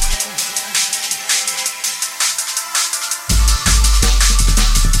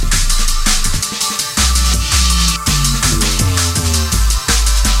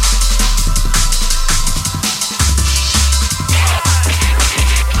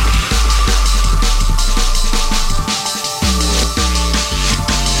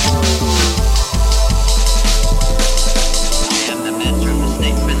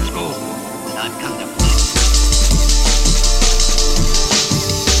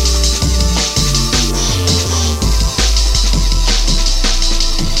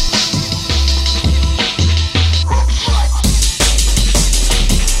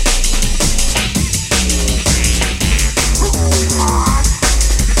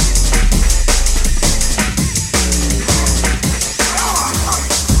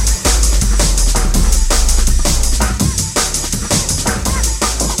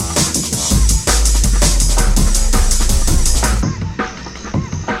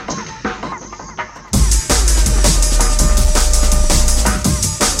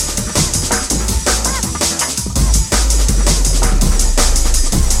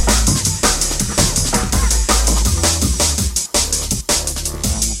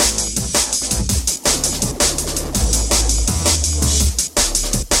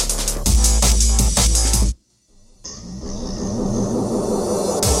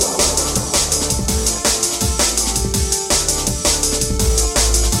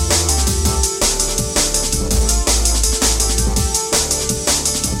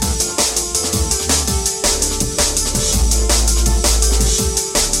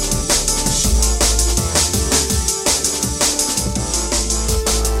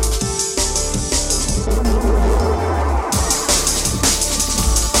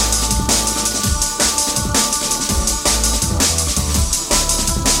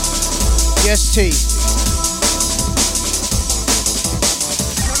 Yes, T.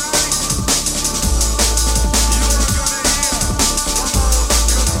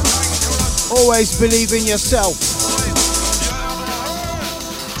 Always believe in yourself.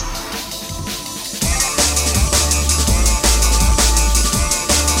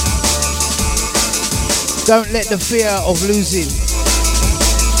 Don't let the fear of losing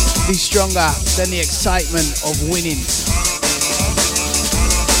be stronger than the excitement of winning.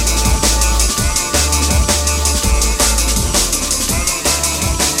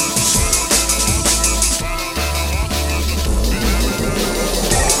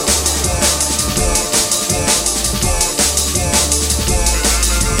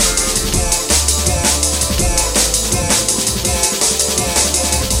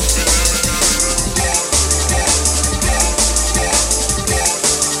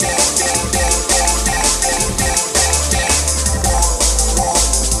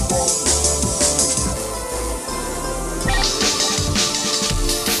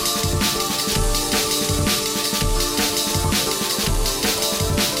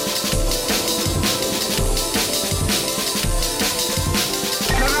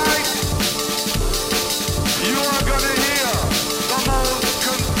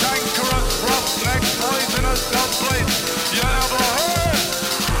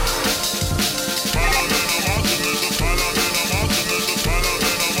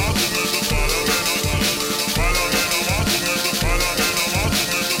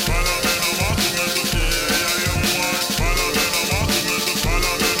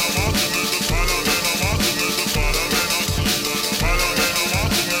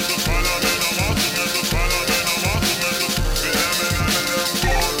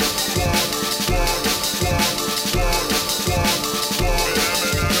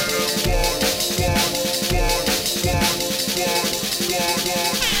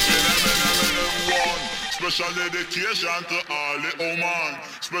 Special dedication to all the Oman.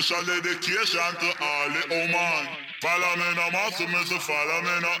 Special dedication to all the Oman. Follow me no muscle, me say follow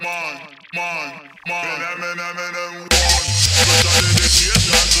me no man. Special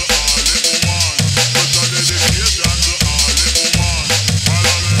dedication to all the Oman. Special dedication to all the Oman.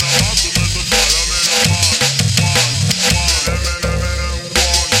 Follow me no muscle, me say follow me no man.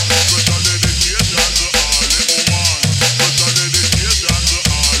 Special dedication to all the Oman. Special dedication to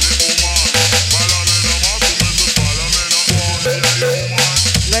all the Oman. Follow me no muscle, me say follow me no man.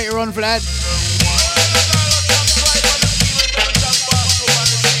 Later on, Vlad.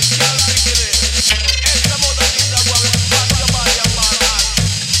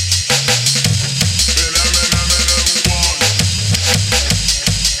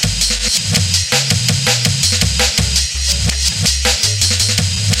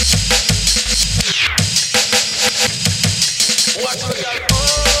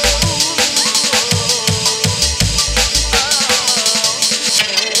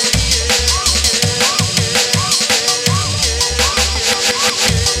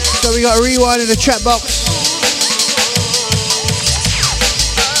 we got a rewind in the chat box.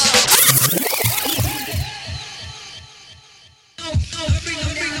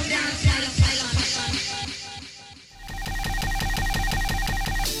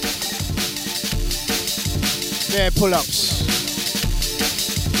 Yeah, pull-ups.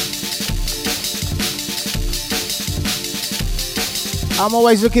 I'm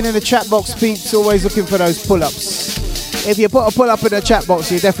always looking in the chat box, peeps, always looking for those pull-ups. If you put a pull-up in the chat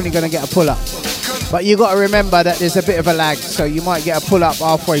box, you're definitely going to get a pull-up. But you got to remember that there's a bit of a lag, so you might get a pull-up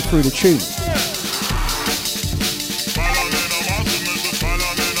halfway through the tune.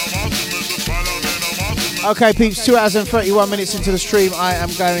 Okay, peeps, 2 hours and 31 minutes into the stream. I am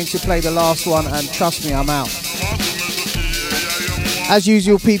going to play the last one, and trust me, I'm out. As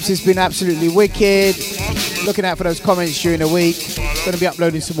usual, peeps, it's been absolutely wicked. Looking out for those comments during the week. Going to be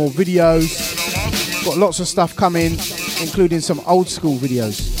uploading some more videos. Got lots of stuff coming, including some old school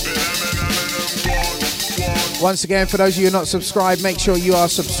videos. Once again, for those of you who are not subscribed, make sure you are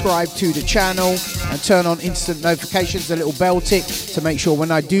subscribed to the channel and turn on instant notifications, the little bell tick, to make sure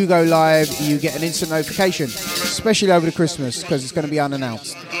when I do go live, you get an instant notification, especially over the Christmas, because it's going to be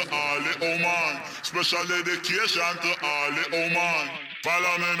unannounced. Special dedication to all the Oman.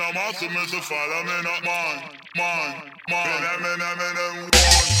 Follow me no master, me say follow me no man.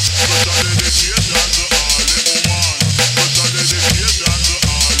 Special dedication to all the Oman. Special dedication to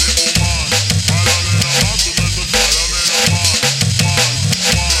all the Oman. Follow me no master, me say follow me no man.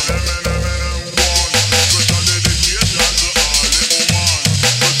 Special dedication to all the Oman.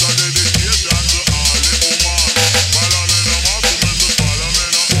 Special dedication to all the Oman. Follow me no master, me say follow me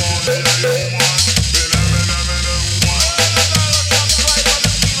no man.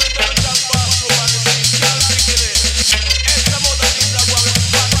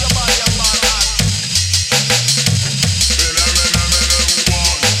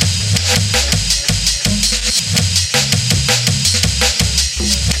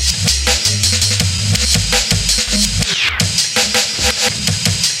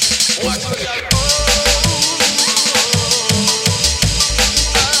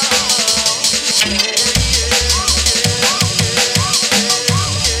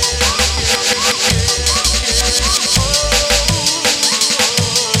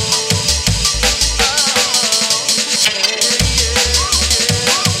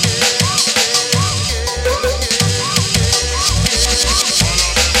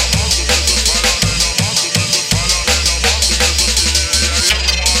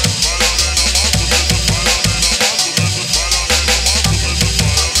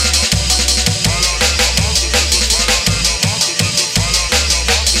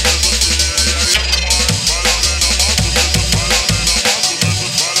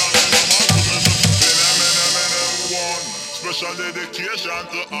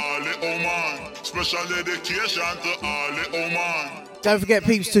 Don't forget,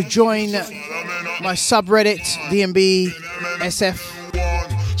 peeps, to join my subreddit, DMB SF.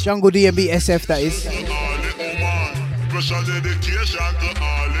 Jungle DMB SF, that is. Special dedication to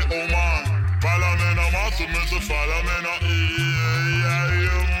all the Oman. Follow me no master, me say follow me no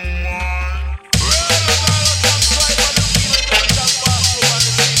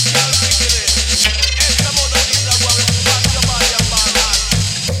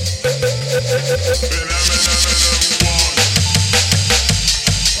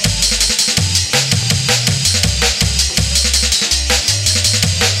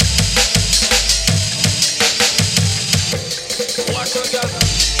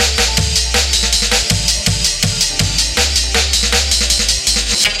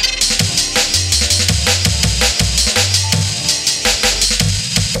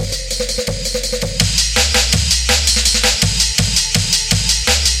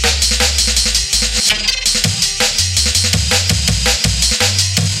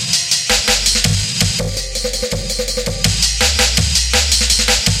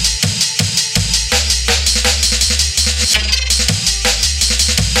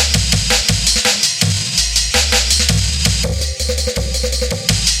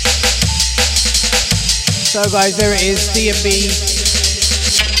So guys, there it is, DMB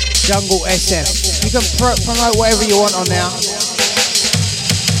Jungle SF. You can promote whatever you want on there.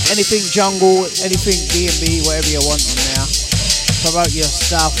 Anything jungle, anything DMB, whatever you want on there. Promote your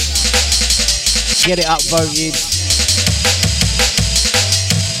stuff. Get it upvoted.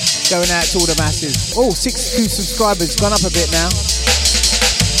 Going out to all the masses. Oh, 62 subscribers, gone up a bit now.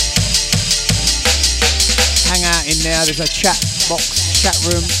 Hang out in there, there's a chat box, chat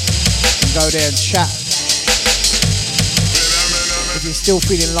room. You can go there and chat. If you're still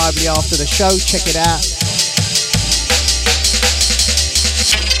feeling lively after the show, check it out.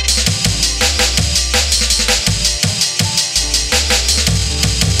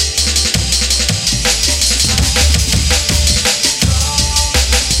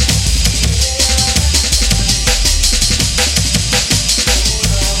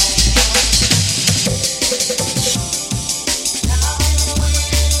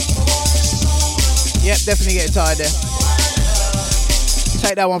 Yep, definitely getting tired there.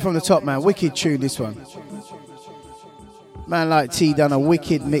 Take that one from the top, man. Wicked tune, this one. Man like T done a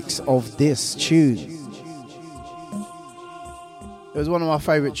wicked mix of this tune. It was one of my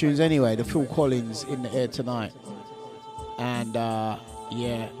favourite tunes anyway, the Phil Collins In the Air Tonight. And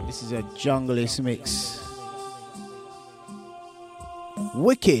yeah, this is a junglist mix.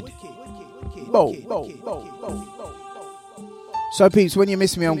 Wicked. Bo. So peeps, when you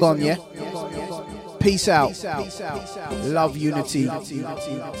miss me, I'm gone, yeah? Peace out. Love, unity.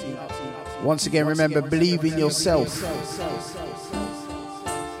 Once again, remember, believe in yourself.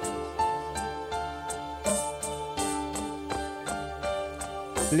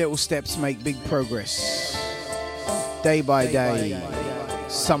 Little steps make big progress. Day by day,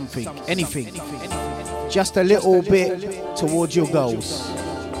 something, anything. Just a little bit towards your goals.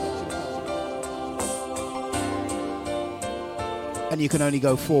 And you can only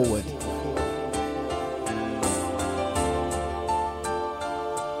go forward.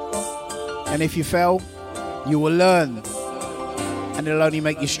 And if you fail, you will learn. And it'll only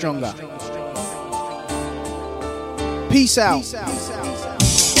make you stronger. Peace out.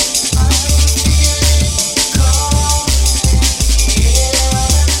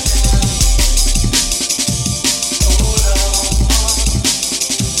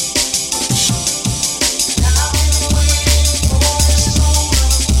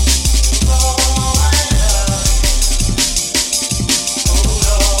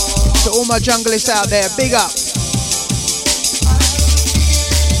 All my junglists out there, big up.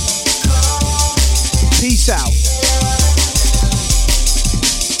 Peace out.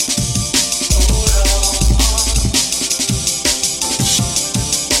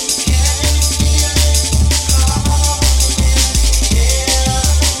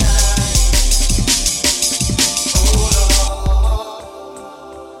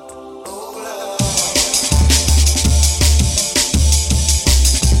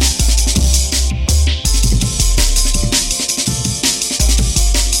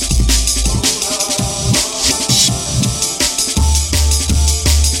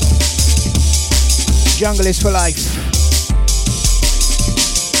 Jungle is for life.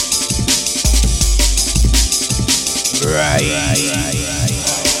 Right.